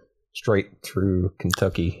straight through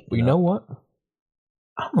Kentucky. Well, you know what?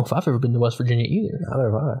 I don't know if I've ever been to West Virginia either.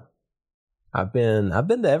 Neither have I. I've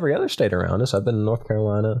been to every other state around us. I've been to North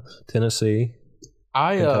Carolina, Tennessee,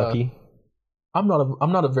 Kentucky. I'm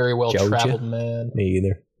not a very well traveled man. Me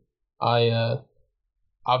either.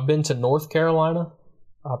 I've been to North Carolina.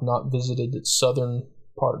 I've not visited its southern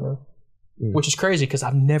partner, which is crazy because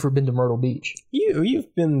I've never been to Myrtle Beach.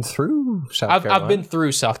 You've been through South Carolina. I've been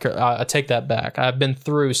through South Carolina. I take that back. I've been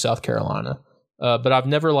through South Carolina, but I've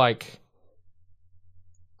never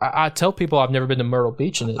I tell people I've never been to Myrtle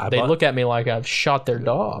Beach, and they look at me like I've shot their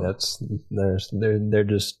dog.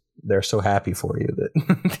 They're so happy for you that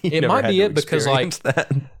it might be it because like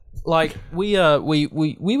that. Like we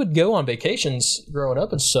would go on vacations growing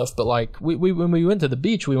up and stuff, but like we when we went to the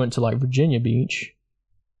beach, we went to like Virginia Beach.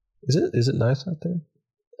 Is it nice out there?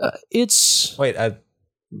 It's I've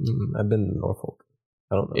been to Norfolk.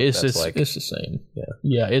 I don't know. It's the same.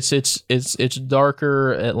 Yeah. It's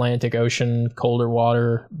darker Atlantic Ocean, colder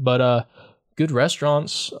water, but good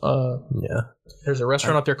restaurants. There's a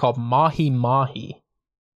restaurant up there called Mahi Mahi.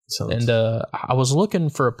 And I was looking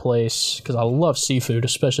for a place because I love seafood,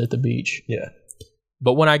 especially at the beach. Yeah.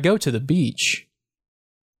 But when I go to the beach,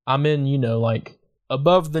 I'm in, like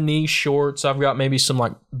above the knee shorts. I've got maybe some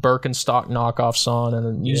like Birkenstock knockoffs on,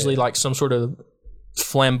 and usually like some sort of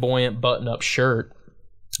flamboyant button-up shirt,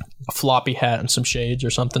 a floppy hat, and some shades or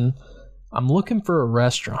something. I'm looking for a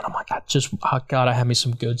restaurant. I'm like, I gotta have me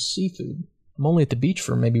some good seafood. I'm only at the beach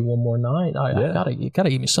for maybe one more night. You gotta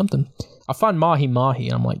give me something. I find Mahi Mahi,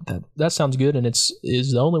 and I'm like, that sounds good, and is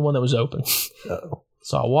the only one that was open. Uh-oh.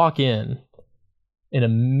 So I walk in, and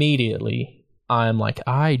immediately I'm like,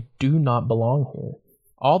 I do not belong here.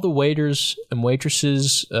 All the waiters and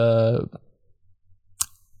waitresses,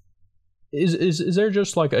 is there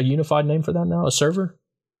just like a unified name for that now? A server?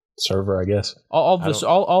 Server, I guess.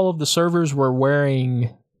 All of the servers were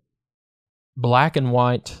wearing black and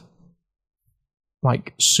white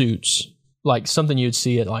like suits, like something you'd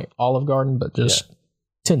see at like Olive Garden, but just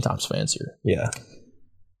 10 times fancier. Yeah,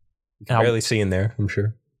 you can barely see in there. I'm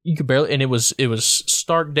sure you could barely, and it was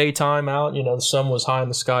stark daytime out. The sun was high in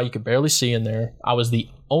the sky. You could barely see in there. I was the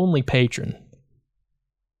only patron,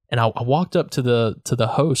 and I walked up to the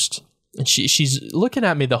host, and she's looking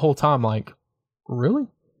at me the whole time, like, really?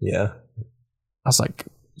 Yeah. I was like,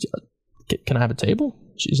 can I have a table?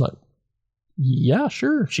 She's like, yeah,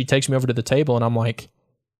 sure. She takes me over to the table, and I'm like,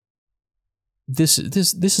 this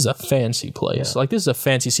is a fancy place. Like, this is a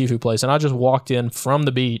fancy seafood place. And I just walked in from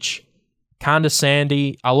the beach, kind of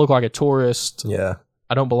sandy. I look like a tourist. Yeah.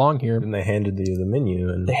 I don't belong here. And they handed you the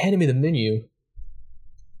menu. They handed me the menu.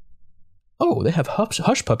 Oh, they have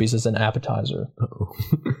hush puppies as an appetizer. Uh-oh.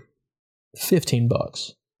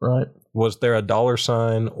 $15, right? Was there a dollar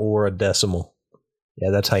sign or a decimal?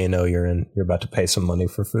 Yeah, that's how you know you're about to pay some money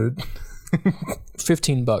for food.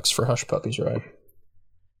 $15 for hush puppies, right?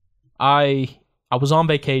 I was on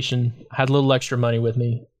vacation, had a little extra money with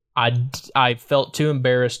me. I felt too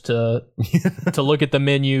embarrassed to look at the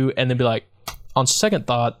menu and then be like, on second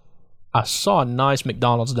thought, I saw a nice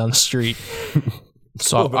McDonald's down the street.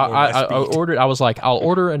 So I ordered. I was like, I'll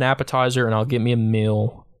order an appetizer and I'll get me a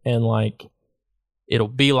meal, and like it'll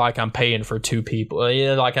be like I'm paying for two people.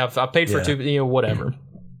 Like I paid for two, whatever.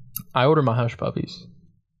 I ordered my hush puppies,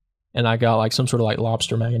 and I got like some sort of like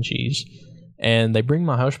lobster mac and cheese, and they bring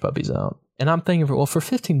my hush puppies out, and I'm thinking, for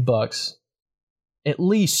 $15, at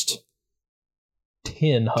least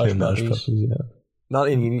 10 hush puppies. Yeah.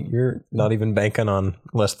 You're not even banking on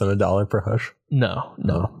less than $1 per hush.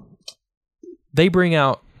 No. They bring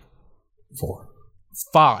out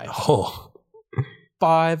 5. Oh.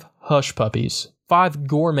 5 hush puppies. 5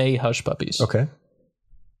 gourmet hush puppies. Okay.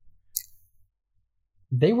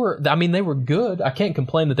 They were good. I can't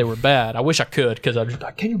complain that they were bad. I wish I could, because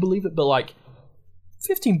can you believe it? But like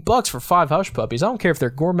 $15 for 5 hush puppies. I don't care if they're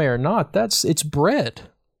gourmet or not. It's bread.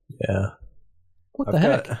 Yeah. What the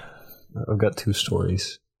heck? I've got 2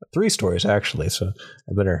 stories. 3 stories, actually, so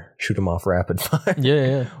I better shoot them off rapid fire.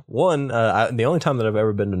 Yeah. One, the only time that I've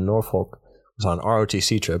ever been to Norfolk was on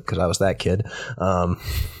ROTC trip, because I was that kid.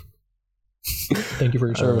 Thank you for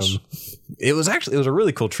your service. It was a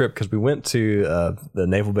really cool trip, because we went to the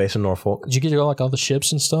naval base in Norfolk. Did you get to go like all the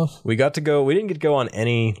ships and stuff? We didn't get to go on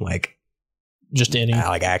any just any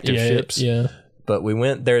like active ships. Yeah. But we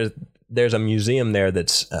went there's a museum there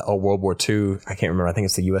that's a World War II. I can't remember. I think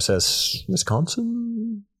it's the USS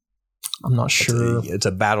Wisconsin. I'm not sure. It's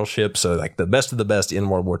a battleship, so like the best of the best in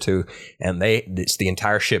World War II, and it's the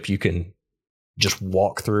entire ship you can just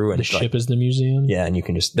walk through. And the ship is the museum? Yeah, and you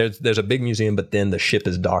can just there's a big museum, but then the ship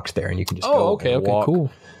is docked there, and you can just walk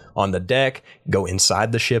cool. on the deck, go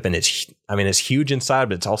inside the ship, and it's huge inside,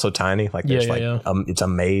 but it's also tiny. Like there's it's a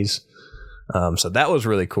maze. So that was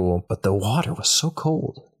really cool, but the water was so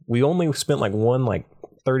cold. We only spent like one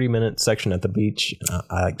 30-minute section at the beach.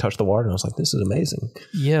 I touched the water and I was like, this is amazing.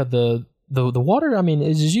 Yeah, the water,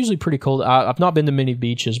 is usually pretty cold. I've not been to many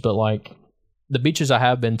beaches, but like the beaches I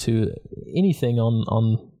have been to, anything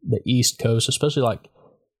on the East Coast, especially like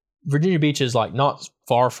Virginia Beach is like not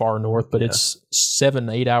far north, but it's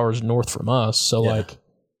 7-8 hours north from us. So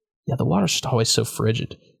the water's just always so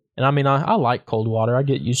frigid. And I mean, I like cold water. I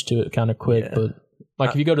get used to it kind of quick, but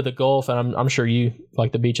like if you go to the Gulf, and I'm sure you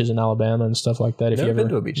like the beaches in Alabama and stuff like that. If never you been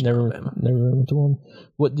to a beach in Alabama. Never went to one.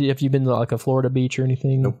 What have you been to, like a Florida beach or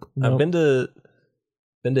anything? Nope. I've been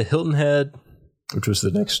to Hilton Head, which was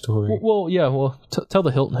the next story. Well, yeah. Well, tell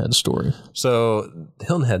the Hilton Head story. So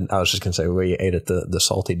Hilton Head, I was just gonna say we ate at the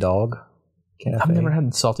Salty Dog Cafe. I've never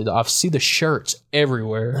had salty dog. I see the shirts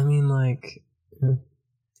everywhere. I mean, like,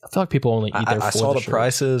 I feel like people only eat there. I saw the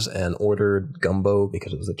prices and ordered gumbo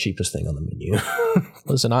because it was the cheapest thing on the menu.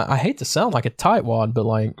 Listen, I hate to sound like a tightwad, but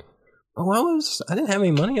like, I didn't have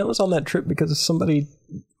any money. I was on that trip because somebody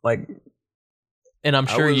like. And I'm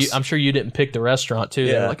sure you didn't pick the restaurant too.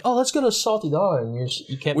 Yeah. They're like, oh, let's go to Salty Dog, and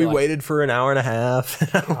you can't. We waited for an hour and a half.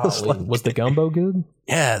 Was the gumbo good?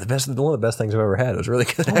 Yeah, one of the best things I've ever had. It was really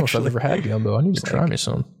good. I've never had gumbo. I need to try me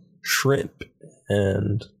some shrimp,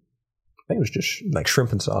 and I think it was just like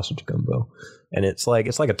shrimp and sausage gumbo, and it's like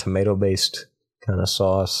a tomato based kind of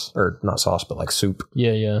sauce, or not sauce, but like soup.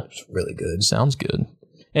 Yeah, it's really good. Sounds good.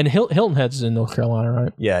 And Hilton Head's in North Carolina,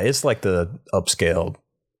 right? Yeah, it's like the upscale.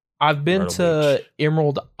 I've been to Beach.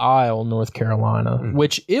 Emerald Isle, North Carolina,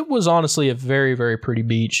 which it was honestly a very, very pretty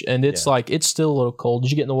beach. And it's like, it's still a little cold.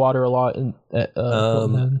 Did you get in the water a lot?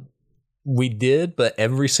 We did, but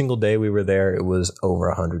every single day we were there, it was over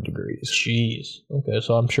 100 degrees. Jeez. Okay,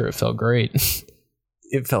 so I'm sure it felt great.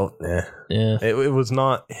 It felt, Yeah. It was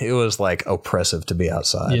not, it was like oppressive to be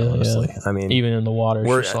outside, honestly. Yeah. I mean, even in the water,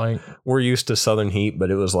 we're used to southern heat,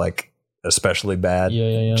 but it was like especially bad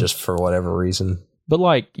just for whatever reason. But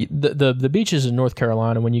like the beaches in North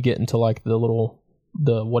Carolina, when you get into like the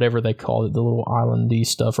whatever they call it, the little islandy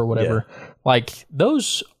stuff or whatever, like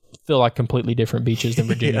those feel like completely different beaches than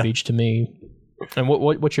Virginia Beach to me. And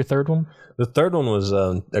what's your third one? The third one was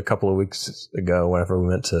a couple of weeks ago whenever we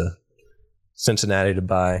went to Cincinnati to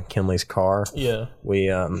buy Kinley's car. Yeah. We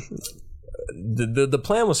the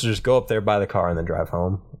plan was to just go up there, buy the car, and then drive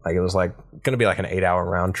home. Like it was like going to be like an 8-hour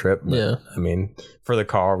round trip. But, I mean, for the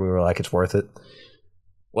car, we were like, it's worth it.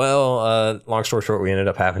 Well, long story short, we ended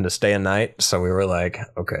up having to stay a night. So we were like,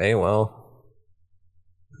 okay, well,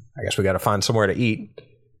 I guess we got to find somewhere to eat.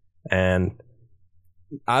 And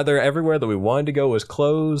either everywhere that we wanted to go was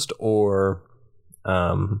closed, or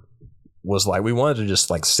was like we wanted to just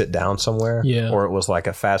like sit down somewhere. Yeah. Or it was like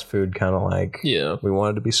a fast food kind of like we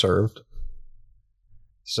wanted to be served.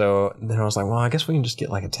 So then I was like, well, I guess we can just get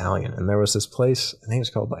like Italian. And there was this place, I think it was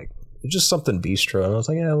called like just something bistro. And I was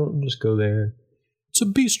like, yeah, we'll just go there. It's a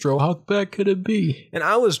bistro. How bad could it be? And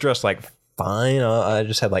I was dressed like fine. I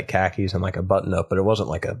just had like khakis and like a button up, but it wasn't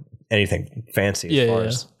like anything fancy as far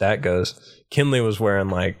as that goes. Kinley was wearing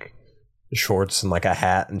like shorts and like a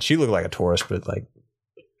hat, and she looked like a tourist, but like,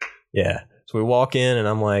 yeah. So we walk in, and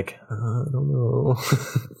I'm like, I don't know.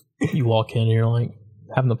 You walk in, and you're like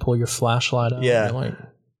having to pull your flashlight out. Yeah. And you're like,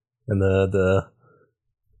 and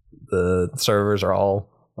the servers are all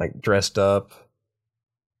like dressed up.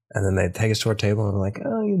 And then they take us to our table, and I'm like,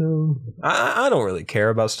 I don't really care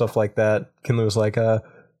about stuff like that. Kinley was like, I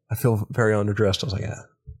feel very underdressed. I was like,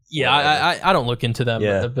 yeah, I don't look into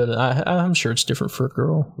that, but I'm sure it's different for a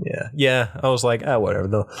girl. Yeah. I was like,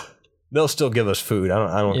 whatever. They'll still give us food.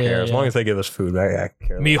 I don't care as long as they give us food. I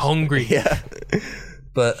care. Me hungry. Yeah.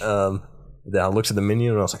 But then I looked at the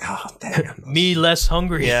menu, and I was like, oh damn. Me less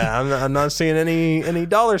hungry. Yeah, I'm not seeing any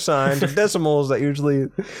dollar signs or decimals. That usually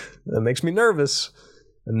makes me nervous.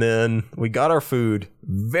 And then we got our food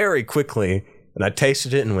very quickly, and I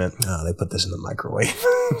tasted it and went, oh, they put this in the microwave.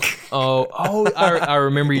 I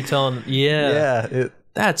remember you telling, yeah,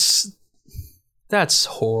 that's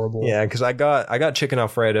horrible. Yeah, because I got chicken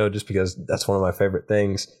Alfredo just because that's one of my favorite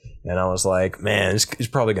things, and I was like, man, it's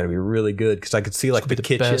probably going to be really good because I could see like the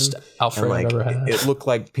kitchen, best Alfredo and, like, I've ever had. It looked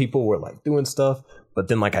like people were like doing stuff, but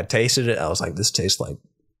then like I tasted it, I was like, this tastes like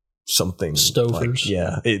something Stovers.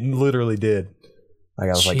 Like, it literally did. Like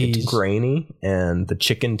I was like, it's grainy, and the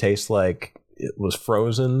chicken tastes like it was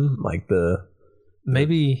frozen, like the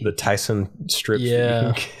Tyson strips that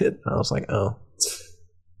you can get. And I was like, oh,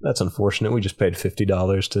 that's unfortunate. We just paid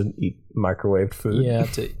 $50 to eat microwaved food.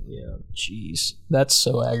 Jeez, that's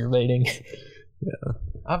so aggravating. Yeah,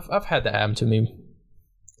 I've had that happen to me.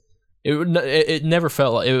 It never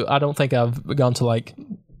felt like it, I don't think I've gone to like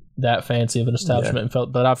that fancy of an establishment and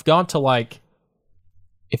felt, but I've gone to like.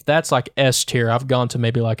 If that's like S tier, I've gone to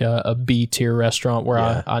maybe like a B tier restaurant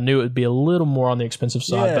where I knew it would be a little more on the expensive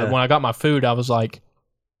side. Yeah. But when I got my food, I was like,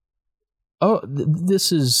 oh,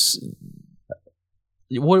 this is...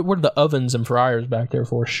 What are the ovens and fryers back there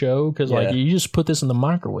for? Show? Because like you just put this in the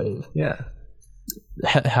microwave. Yeah.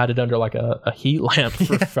 had it under like a heat lamp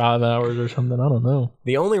for 5 hours or something. I don't know.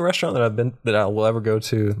 The only restaurant that I will ever go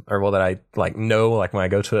to, or well, that I like know, like when I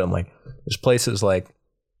go to it, I'm like, there's places like,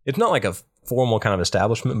 it's not like a formal kind of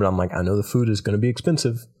establishment, but I'm like, I know the food is going to be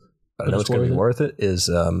expensive, but I know it's going to be worth it. Is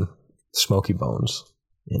Smoky Bones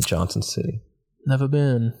in Johnson City. Never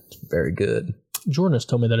been. It's very good. Jordan has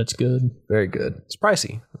told me that it's good. Very good. It's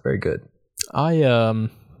pricey. Very good. Trying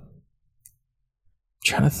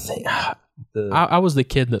to think. I was the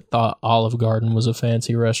kid that thought Olive Garden was a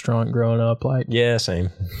fancy restaurant growing up. Like, yeah, same.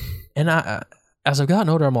 And I, as I've gotten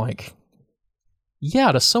older, I'm like,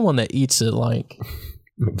 yeah, to someone that eats at like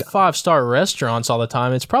 5-star restaurants all the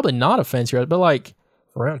time, it's probably not a fancy restaurant. But like,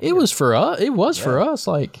 it was for us. It was for us.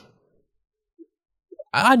 Like,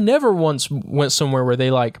 I never once went somewhere where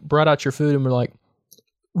they like brought out your food and were like,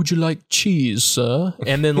 "Would you like cheese, sir?"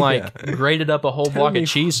 And then like grated up a whole block of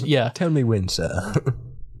cheese. Yeah. Tell me when, sir.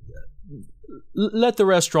 Let the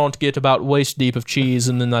restaurant get about waist deep of cheese,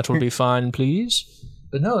 and then that will be fine, please.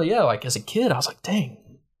 But no, yeah, like as a kid, I was like, dang.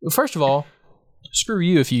 First of all, screw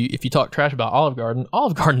you if you talk trash about Olive Garden.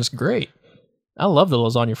 Olive Garden is great. I love the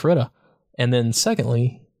lasagna fritta. And then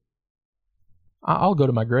secondly, I'll go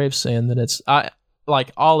to my grave saying that it's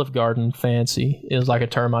like Olive Garden fancy is like a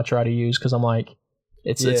term I try to use because I'm like,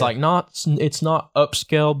 it's like it's not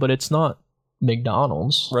upscale, but it's not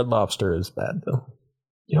McDonald's. Red Lobster is bad though.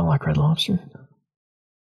 You don't like Red Lobster?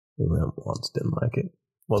 We went once, didn't like it.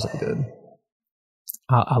 Wasn't good.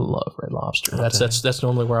 I love Red Lobster. That's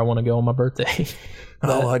normally where I want to go on my birthday.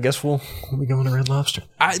 Well, I guess we'll be going to Red Lobster.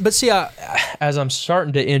 But see, as I'm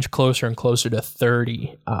starting to inch closer and closer to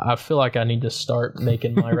 30, I feel like I need to start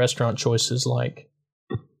making my restaurant choices like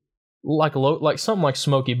something like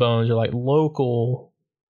Smoky Bones or like local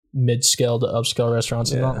mid-scale to upscale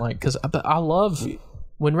restaurants. And not like because I love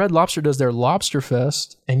when Red Lobster does their Lobster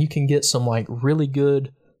Fest, and you can get some like really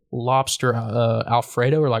good lobster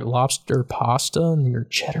Alfredo or like lobster pasta and your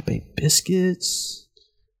cheddar baked biscuits.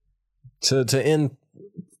 To end,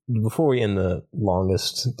 before we end the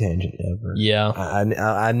longest tangent ever,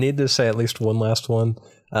 I need to say at least one last one.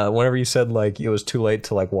 Whenever you said like it was too late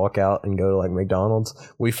to like walk out and go to like McDonald's,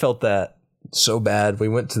 we felt that so bad. We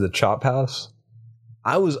went to the Chop House.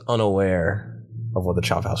 I was unaware of what the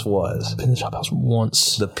Chop House was. I've been to the Chop House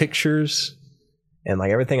once. The pictures and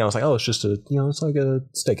like everything, I was like, oh, it's just it's like a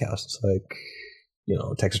steakhouse. It's like,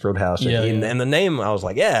 Texas Roadhouse. And the name, I was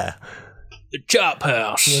like, yeah. The Chop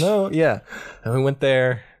House. And we went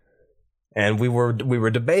there and we were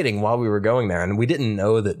debating while we were going there, and we didn't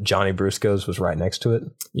know that Johnny Brusco's was right next to it.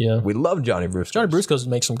 Yeah. We love Johnny Brusco's. Johnny Brusco's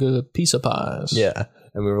makes some good pizza pies. Yeah.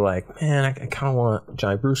 And we were like, man, I kind of want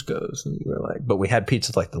Johnny Brusco's. And we were like, but we had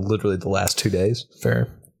pizza like literally the last 2 days. Fair.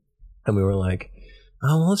 And we were like,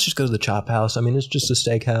 oh, well, let's just go to the Chop House. I mean, it's just a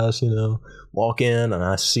steakhouse, Walk in and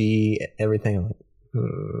I see everything. I'm like,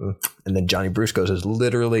 And then Johnny Brusco's is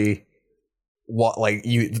literally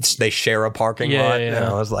they share a parking lot. Yeah. And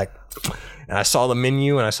I was like, and I saw the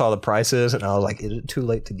menu and I saw the prices and I was like, is it too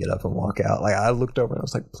late to get up and walk out? Like I looked over and I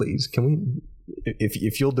was like, please, can we,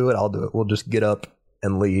 if you'll do it, I'll do it. We'll just get up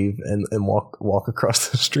and leave and walk across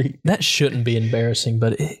the street. That shouldn't be embarrassing,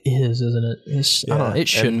 but it is, isn't it? I don't know, it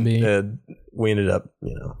shouldn't be. We ended up,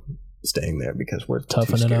 staying there because we're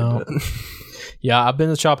toughing it out. Yeah, I've been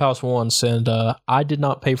to the Chop House once, and I did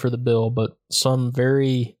not pay for the bill, but some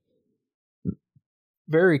very,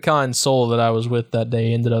 very kind soul that I was with that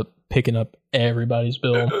day ended up picking up everybody's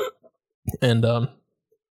bill. And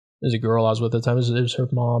there's a girl I was with at the time. It was her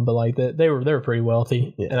mom, but like they were pretty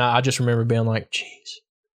wealthy, and I just remember being like, "Jeez,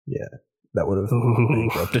 yeah, that would have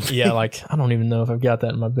bankrupted." Yeah, like I don't even know if I've got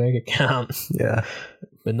that in my bank account. Yeah,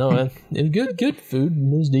 but no, man, it was good food.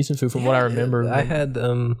 It was decent food from what I remember. I had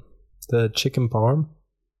the chicken parm.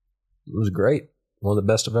 It was great, one of the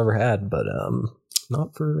best I've ever had, but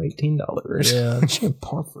not for $18. Yeah, chicken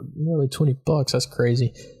parm for nearly $20. That's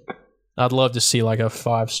crazy. I'd love to see like a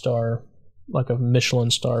 5-star. Like a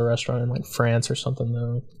Michelin star restaurant in like France or something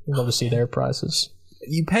though. You'd love to see their prices.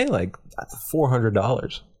 You pay like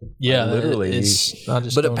 $400. Yeah, literally.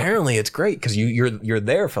 But apparently it's great because you're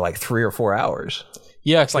there for like 3 or 4 hours.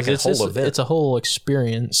 Yeah, it's like a whole event. It's a whole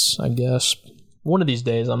experience, I guess. One of these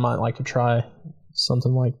days I might like to try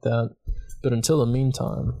something like that. But until the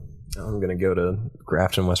meantime, I'm gonna go to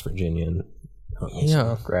Grafton, West Virginia, and hunt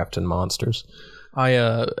some Grafton Monsters.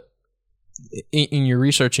 In your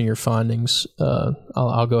research and your findings,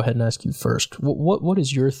 I'll go ahead and ask you first. What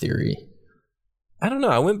is your theory? I don't know.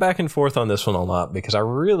 I went back and forth on this one a lot because I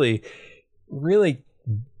really, really,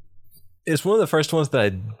 it's one of the first ones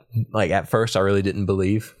that at first I really didn't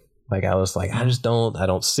believe. Like I was like, I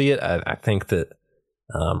don't see it. I think that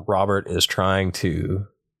Robert is trying to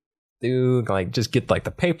just get like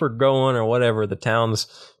the paper going or whatever. The town's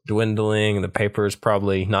dwindling. The paper is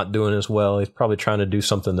probably not doing as well. He's probably trying to do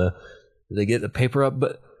something to get the paper up.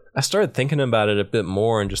 But I started thinking about it a bit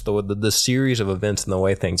more, and just the series of events and the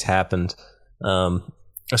way things happened,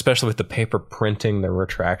 especially with the paper printing, the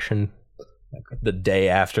retraction, like the day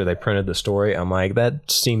after they printed the story. I'm like,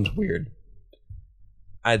 that seems weird.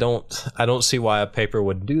 I don't see why a paper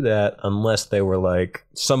would do that unless they were like,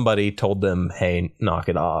 somebody told them, hey, knock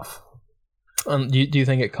it off. Do you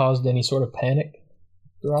think it caused any sort of panic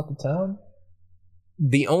throughout the town?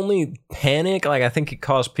 The only panic, I think it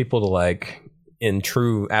caused people to, in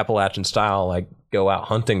true Appalachian style, go out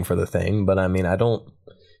hunting for the thing. But I mean,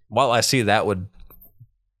 while I see that would,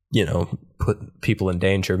 put people in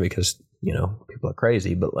danger because, people are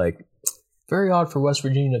crazy, but very odd for West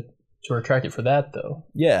Virginia to retract it for that, though.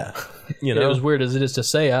 Yeah. It was weird as it is to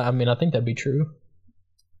say. I mean, I think that'd be true.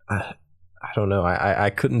 I don't know.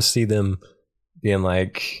 I couldn't see them being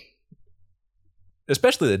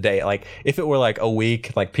especially the day, if it were a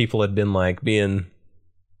week, people had been being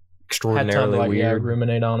extraordinarily had time to, weird. Yeah,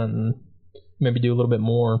 ruminate on it and maybe do a little bit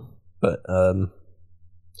more. But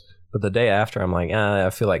the day after, I'm I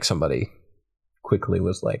feel like somebody quickly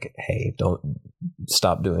was hey, don't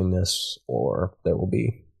stop doing this or there will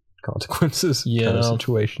be consequences. Yeah. Kind of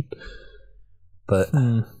situation. But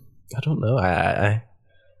I don't know.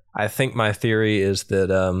 I think my theory is that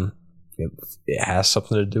it has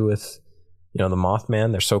something to do with the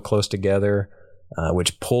Mothman. They're so close together,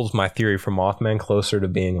 which pulls my theory for Mothman closer to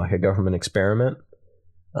being a government experiment.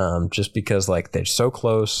 Just because they're so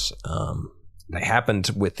close. They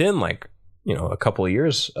happened within a couple of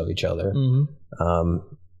years of each other. Mm-hmm.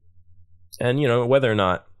 And whether or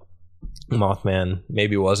not Mothman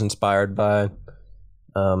maybe was inspired by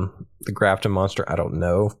the Grafton Monster, I don't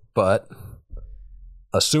know. But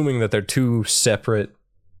assuming that they're two separate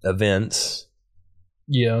events,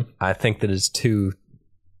 yeah, I think that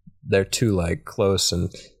they're too close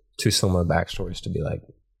and too similar backstories to be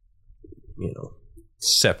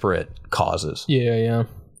separate causes. Yeah.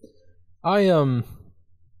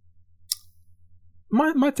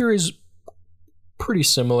 My theory is pretty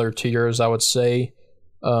similar to yours, I would say.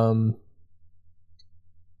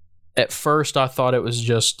 At first, I thought it was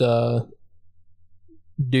just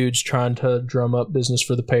dudes trying to drum up business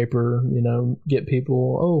for the paper, get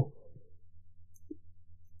people,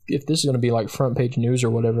 if this is going to be front page news or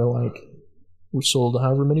whatever, we sold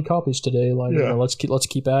however many copies today, let's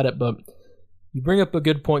keep at it. But you bring up a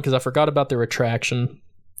good point, because I forgot about the retraction.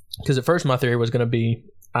 Because at first my theory was going to be,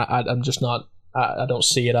 I'm just not, I don't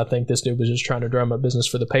see it. I think this dude was just trying to drum up business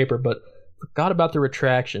for the paper, but forgot about the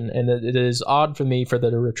retraction. And it is odd for me for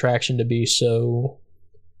the retraction to be so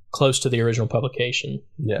close to the original publication.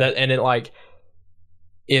 Yeah.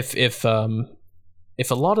 If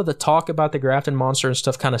a lot of the talk about the Grafton Monster and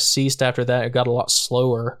stuff kind of ceased after that, it got a lot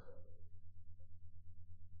slower.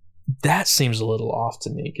 That seems a little off to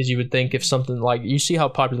me, because you would think if something you see how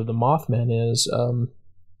popular the Mothman is,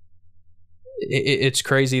 it's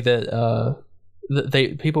crazy that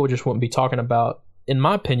people just wouldn't be talking about, in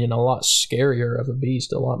my opinion, a lot scarier of a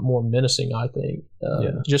beast, a lot more menacing, I think.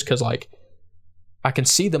 Just because I can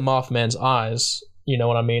see the Mothman's eyes, you know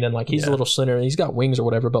what I mean? And he's a little slender and he's got wings or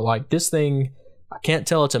whatever, but this thing, I can't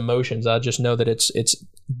tell its emotions. I just know that it's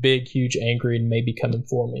big, huge, angry, and maybe coming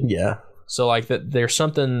for me. Yeah. So that there's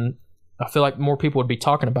something, I feel like more people would be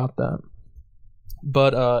talking about that.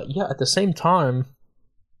 But at the same time,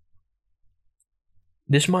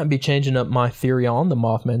 this might be changing up my theory on the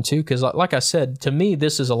Mothman too, because like I said, to me,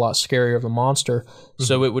 this is a lot scarier of a monster. Mm-hmm.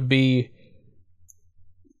 So it would be,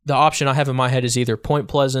 the option I have in my head is either Point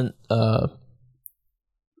Pleasant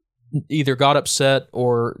either got upset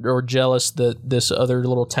or jealous that this other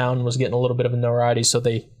little town was getting a little bit of a notoriety, so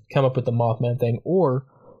they come up with the Mothman thing, or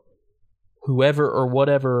whoever or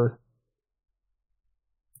whatever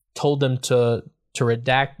told them to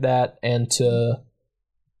redact that and to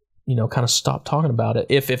kind of stop talking about it,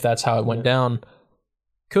 if that's how it went down.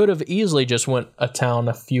 Could have easily just went a town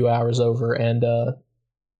a few hours over and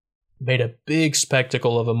made a big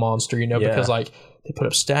spectacle of a monster, because they put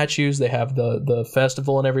up statues, they have the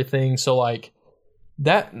festival and everything. So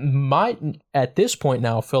that might at this point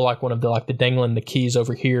now feel like one of the dangling the keys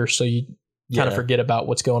over here, so you kind of forget about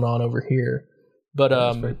what's going on over here. But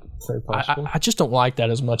very possible. I just don't like that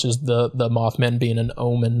as much as the Mothman being an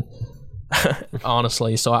omen.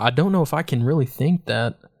 Honestly, so I don't know if I can really think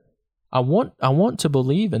that. I want to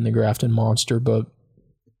believe in the Grafton Monster, but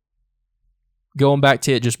going back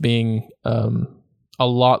to it just being a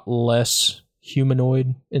lot less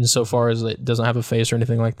humanoid insofar as it doesn't have a face or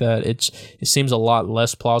anything like that. It seems a lot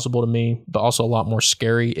less plausible to me, but also a lot more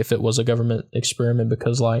scary if it was a government experiment,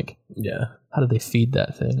 because like, how do they feed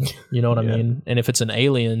that thing? You know what I mean? And if it's an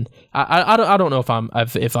alien, I don't know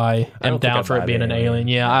if I am down for it being an alien.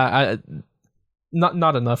 Yeah, I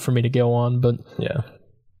not enough for me to go on, but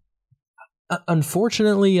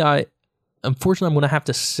unfortunately I'm going to have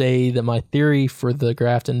to say that my theory for the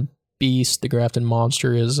Grafton Beast, the Grafton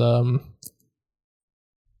Monster, is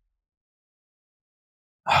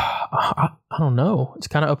I don't know. It's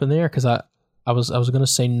kind of up in the air, because I was going to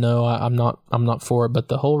say no. I'm not for it, but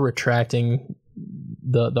the whole retracting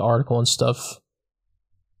the article and stuff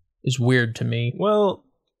is weird to me. Well,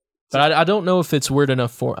 but I don't know if it's weird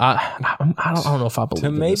enough for I don't know if I believe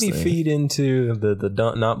to maybe feed into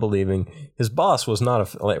the not believing. His boss was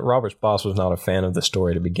not Robert's boss was not a fan of the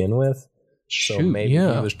story to begin with. So maybe he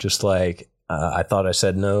was just like, I thought I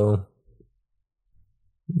said no.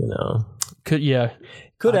 You know, could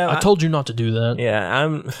have. I told you not to do that.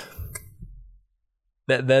 Yeah,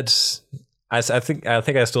 that's. I think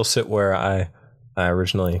I still sit where I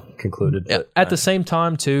originally concluded. But at the same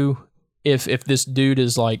time, too, if this dude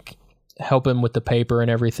is like helping with the paper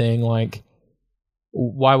and everything, like,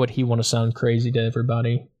 why would he want to sound crazy to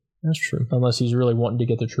everybody? That's true. Unless he's really wanting to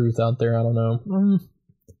get the truth out there. I don't know.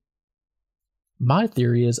 My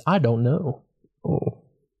theory is I don't know. Oh.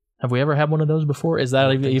 Have we ever had one of those before? Is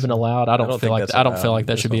that even allowed? I don't feel like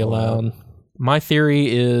that should be allowed. My theory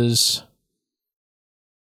is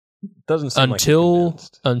doesn't seem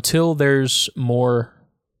until there's more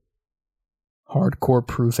hardcore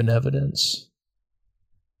proof and evidence.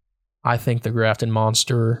 I think the Grafton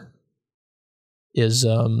Monster is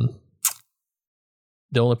the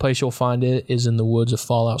only place you'll find it is in the woods of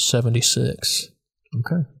Fallout 76.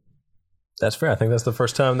 Okay. That's fair. I think that's the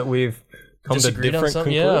first time that we've come to different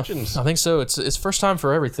conclusions. Yeah, I think so. It's first time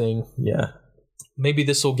for everything. Yeah. Maybe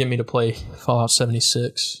this will get me to play Fallout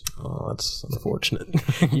 76. Oh, that's unfortunate.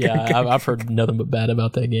 Yeah, I've heard nothing but bad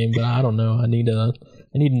about that game, but I don't know. I need a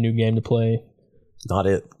new game to play. Not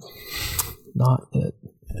it.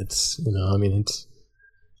 It's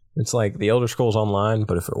it's like the Elder Scrolls Online,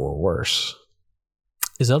 but if it were worse.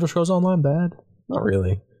 Is Elder Scrolls Online bad? Not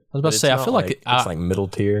really. I was about to say, I feel like it's like middle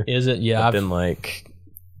tier. Is it? Yeah. I've been like...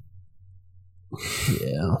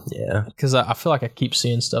 Yeah. Because I feel like I keep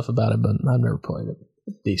seeing stuff about it, but I've never played it.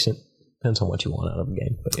 Decent. Depends on what you want out of a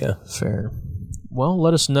game, but yeah. Fair. Well,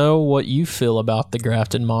 let us know what you feel about the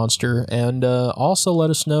Grafton Monster, and also let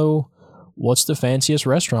us know what's the fanciest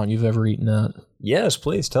restaurant you've ever eaten at. Yes,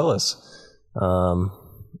 please tell us.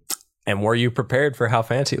 And were you prepared for how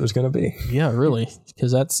fancy it was going to be? Yeah, really,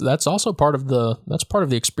 because that's also part of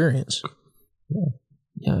the experience.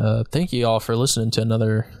 Yeah. Thank you all for listening to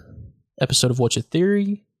another episode of What's Your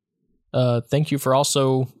Theory. Thank you for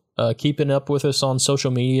also keeping up with us on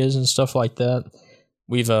social medias and stuff like that.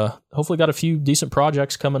 We've hopefully got a few decent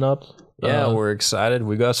projects coming up. Yeah, we're excited.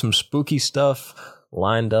 We got some spooky stuff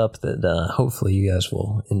lined up that hopefully you guys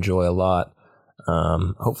will enjoy a lot.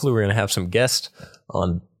 Hopefully we're going to have some guests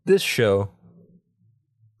on this show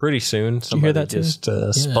pretty soon. Somebody that just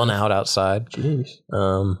spun out outside. Jeez.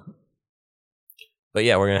 But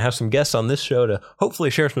yeah, we're going to have some guests on this show to hopefully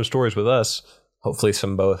share some stories with us. Hopefully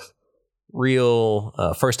some both real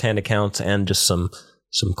first-hand accounts and just some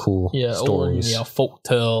cool stories. Old, folk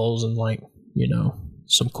tales and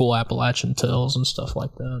some cool Appalachian tales and stuff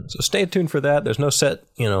like that. So stay tuned for that. There's no set,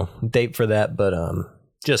 date for that, but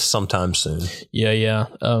just sometime soon. Yeah.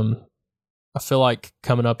 I feel like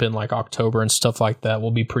coming up in October and stuff like that,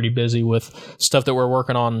 we'll be pretty busy with stuff that we're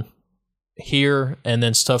working on here, and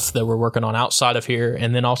then stuff that we're working on outside of here,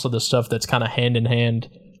 and then also the stuff that's kind of hand in hand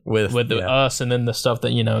with us, and then the stuff that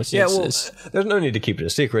there's no need to keep it a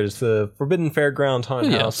secret. It's the Forbidden Fairgrounds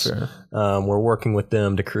Haunted House. Sure. We're working with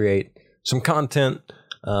them to create some content.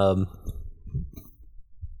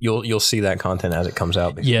 You'll see that content as it comes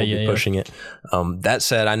out because we'll be pushing it. That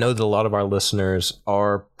said, I know that a lot of our listeners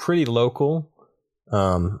are pretty local.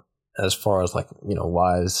 As far as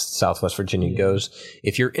Wise, Southwest Virginia goes.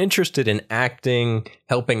 If you're interested in acting,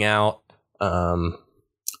 helping out,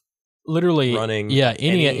 literally running,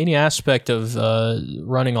 any aspect of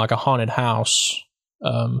running like a haunted house,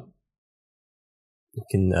 you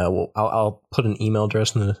can. I'll put an email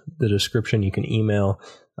address in the description. You can email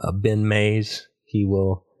Ben Mays. He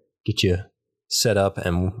will get you set up,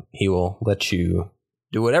 and he will let you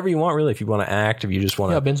do whatever you want. Really, if you want to act, if you just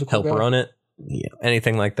want to help run it.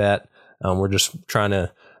 Anything like that. We're just trying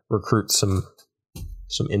to recruit some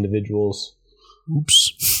individuals.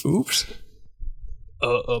 Oops.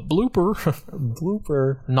 blooper.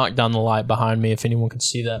 Blooper. Knocked down the light behind me if anyone could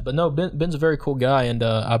see that. But no, Ben's a very cool guy, and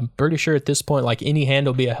I'm pretty sure at this point, like, any hand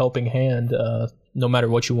will be a helping hand, no matter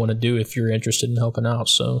what you want to do if you're interested in helping out.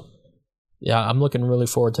 So, yeah, I'm looking really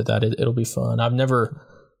forward to that. It'll be fun. I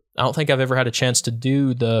don't think I've ever had a chance to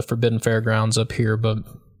do the Forbidden Fairgrounds up here, but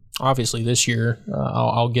obviously this year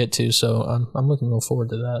I'll get to. So I'm looking real forward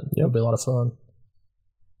to that. Yep. It'll be a lot of fun.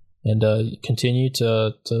 And continue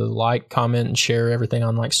to like, comment, and share everything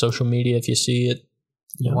on like social media. If you see it,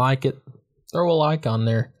 you like it, throw a like on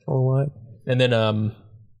there. Throw a like. And then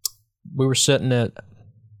we were sitting at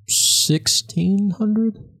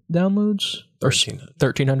 1,600 downloads or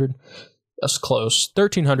 1,300. That's close.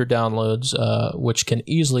 1,300 downloads, which can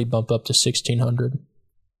easily bump up to 1,600.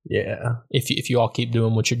 Yeah. If you all keep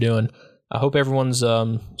doing what you're doing. I hope everyone's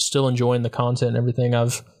still enjoying the content and everything.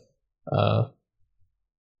 I've a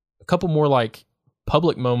couple more like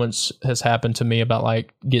public moments has happened to me about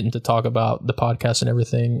like getting to talk about the podcast and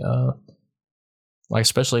everything. Like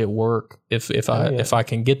especially at work, if I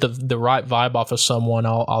can get the right vibe off of someone,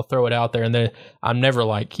 I'll throw it out there, and then I'm never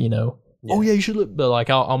like, oh yeah, you should look, but like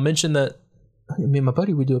I'll mention that me and my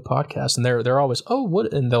buddy, we do a podcast, and they're always, oh,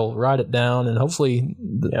 what, and they'll write it down, and hopefully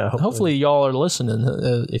y'all are listening.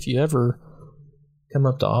 If you ever come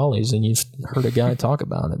up to Ollie's and you've heard a guy talk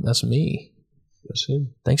about it, that's me. That's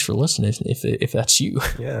him. Thanks for listening. If that's you,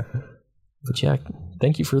 yeah. But yeah,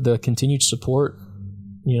 thank you for the continued support.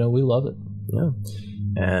 We love it. Yeah.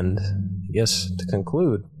 And I guess to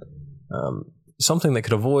conclude, something that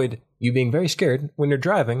could avoid you being very scared when you're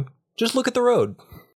driving, just look at the road.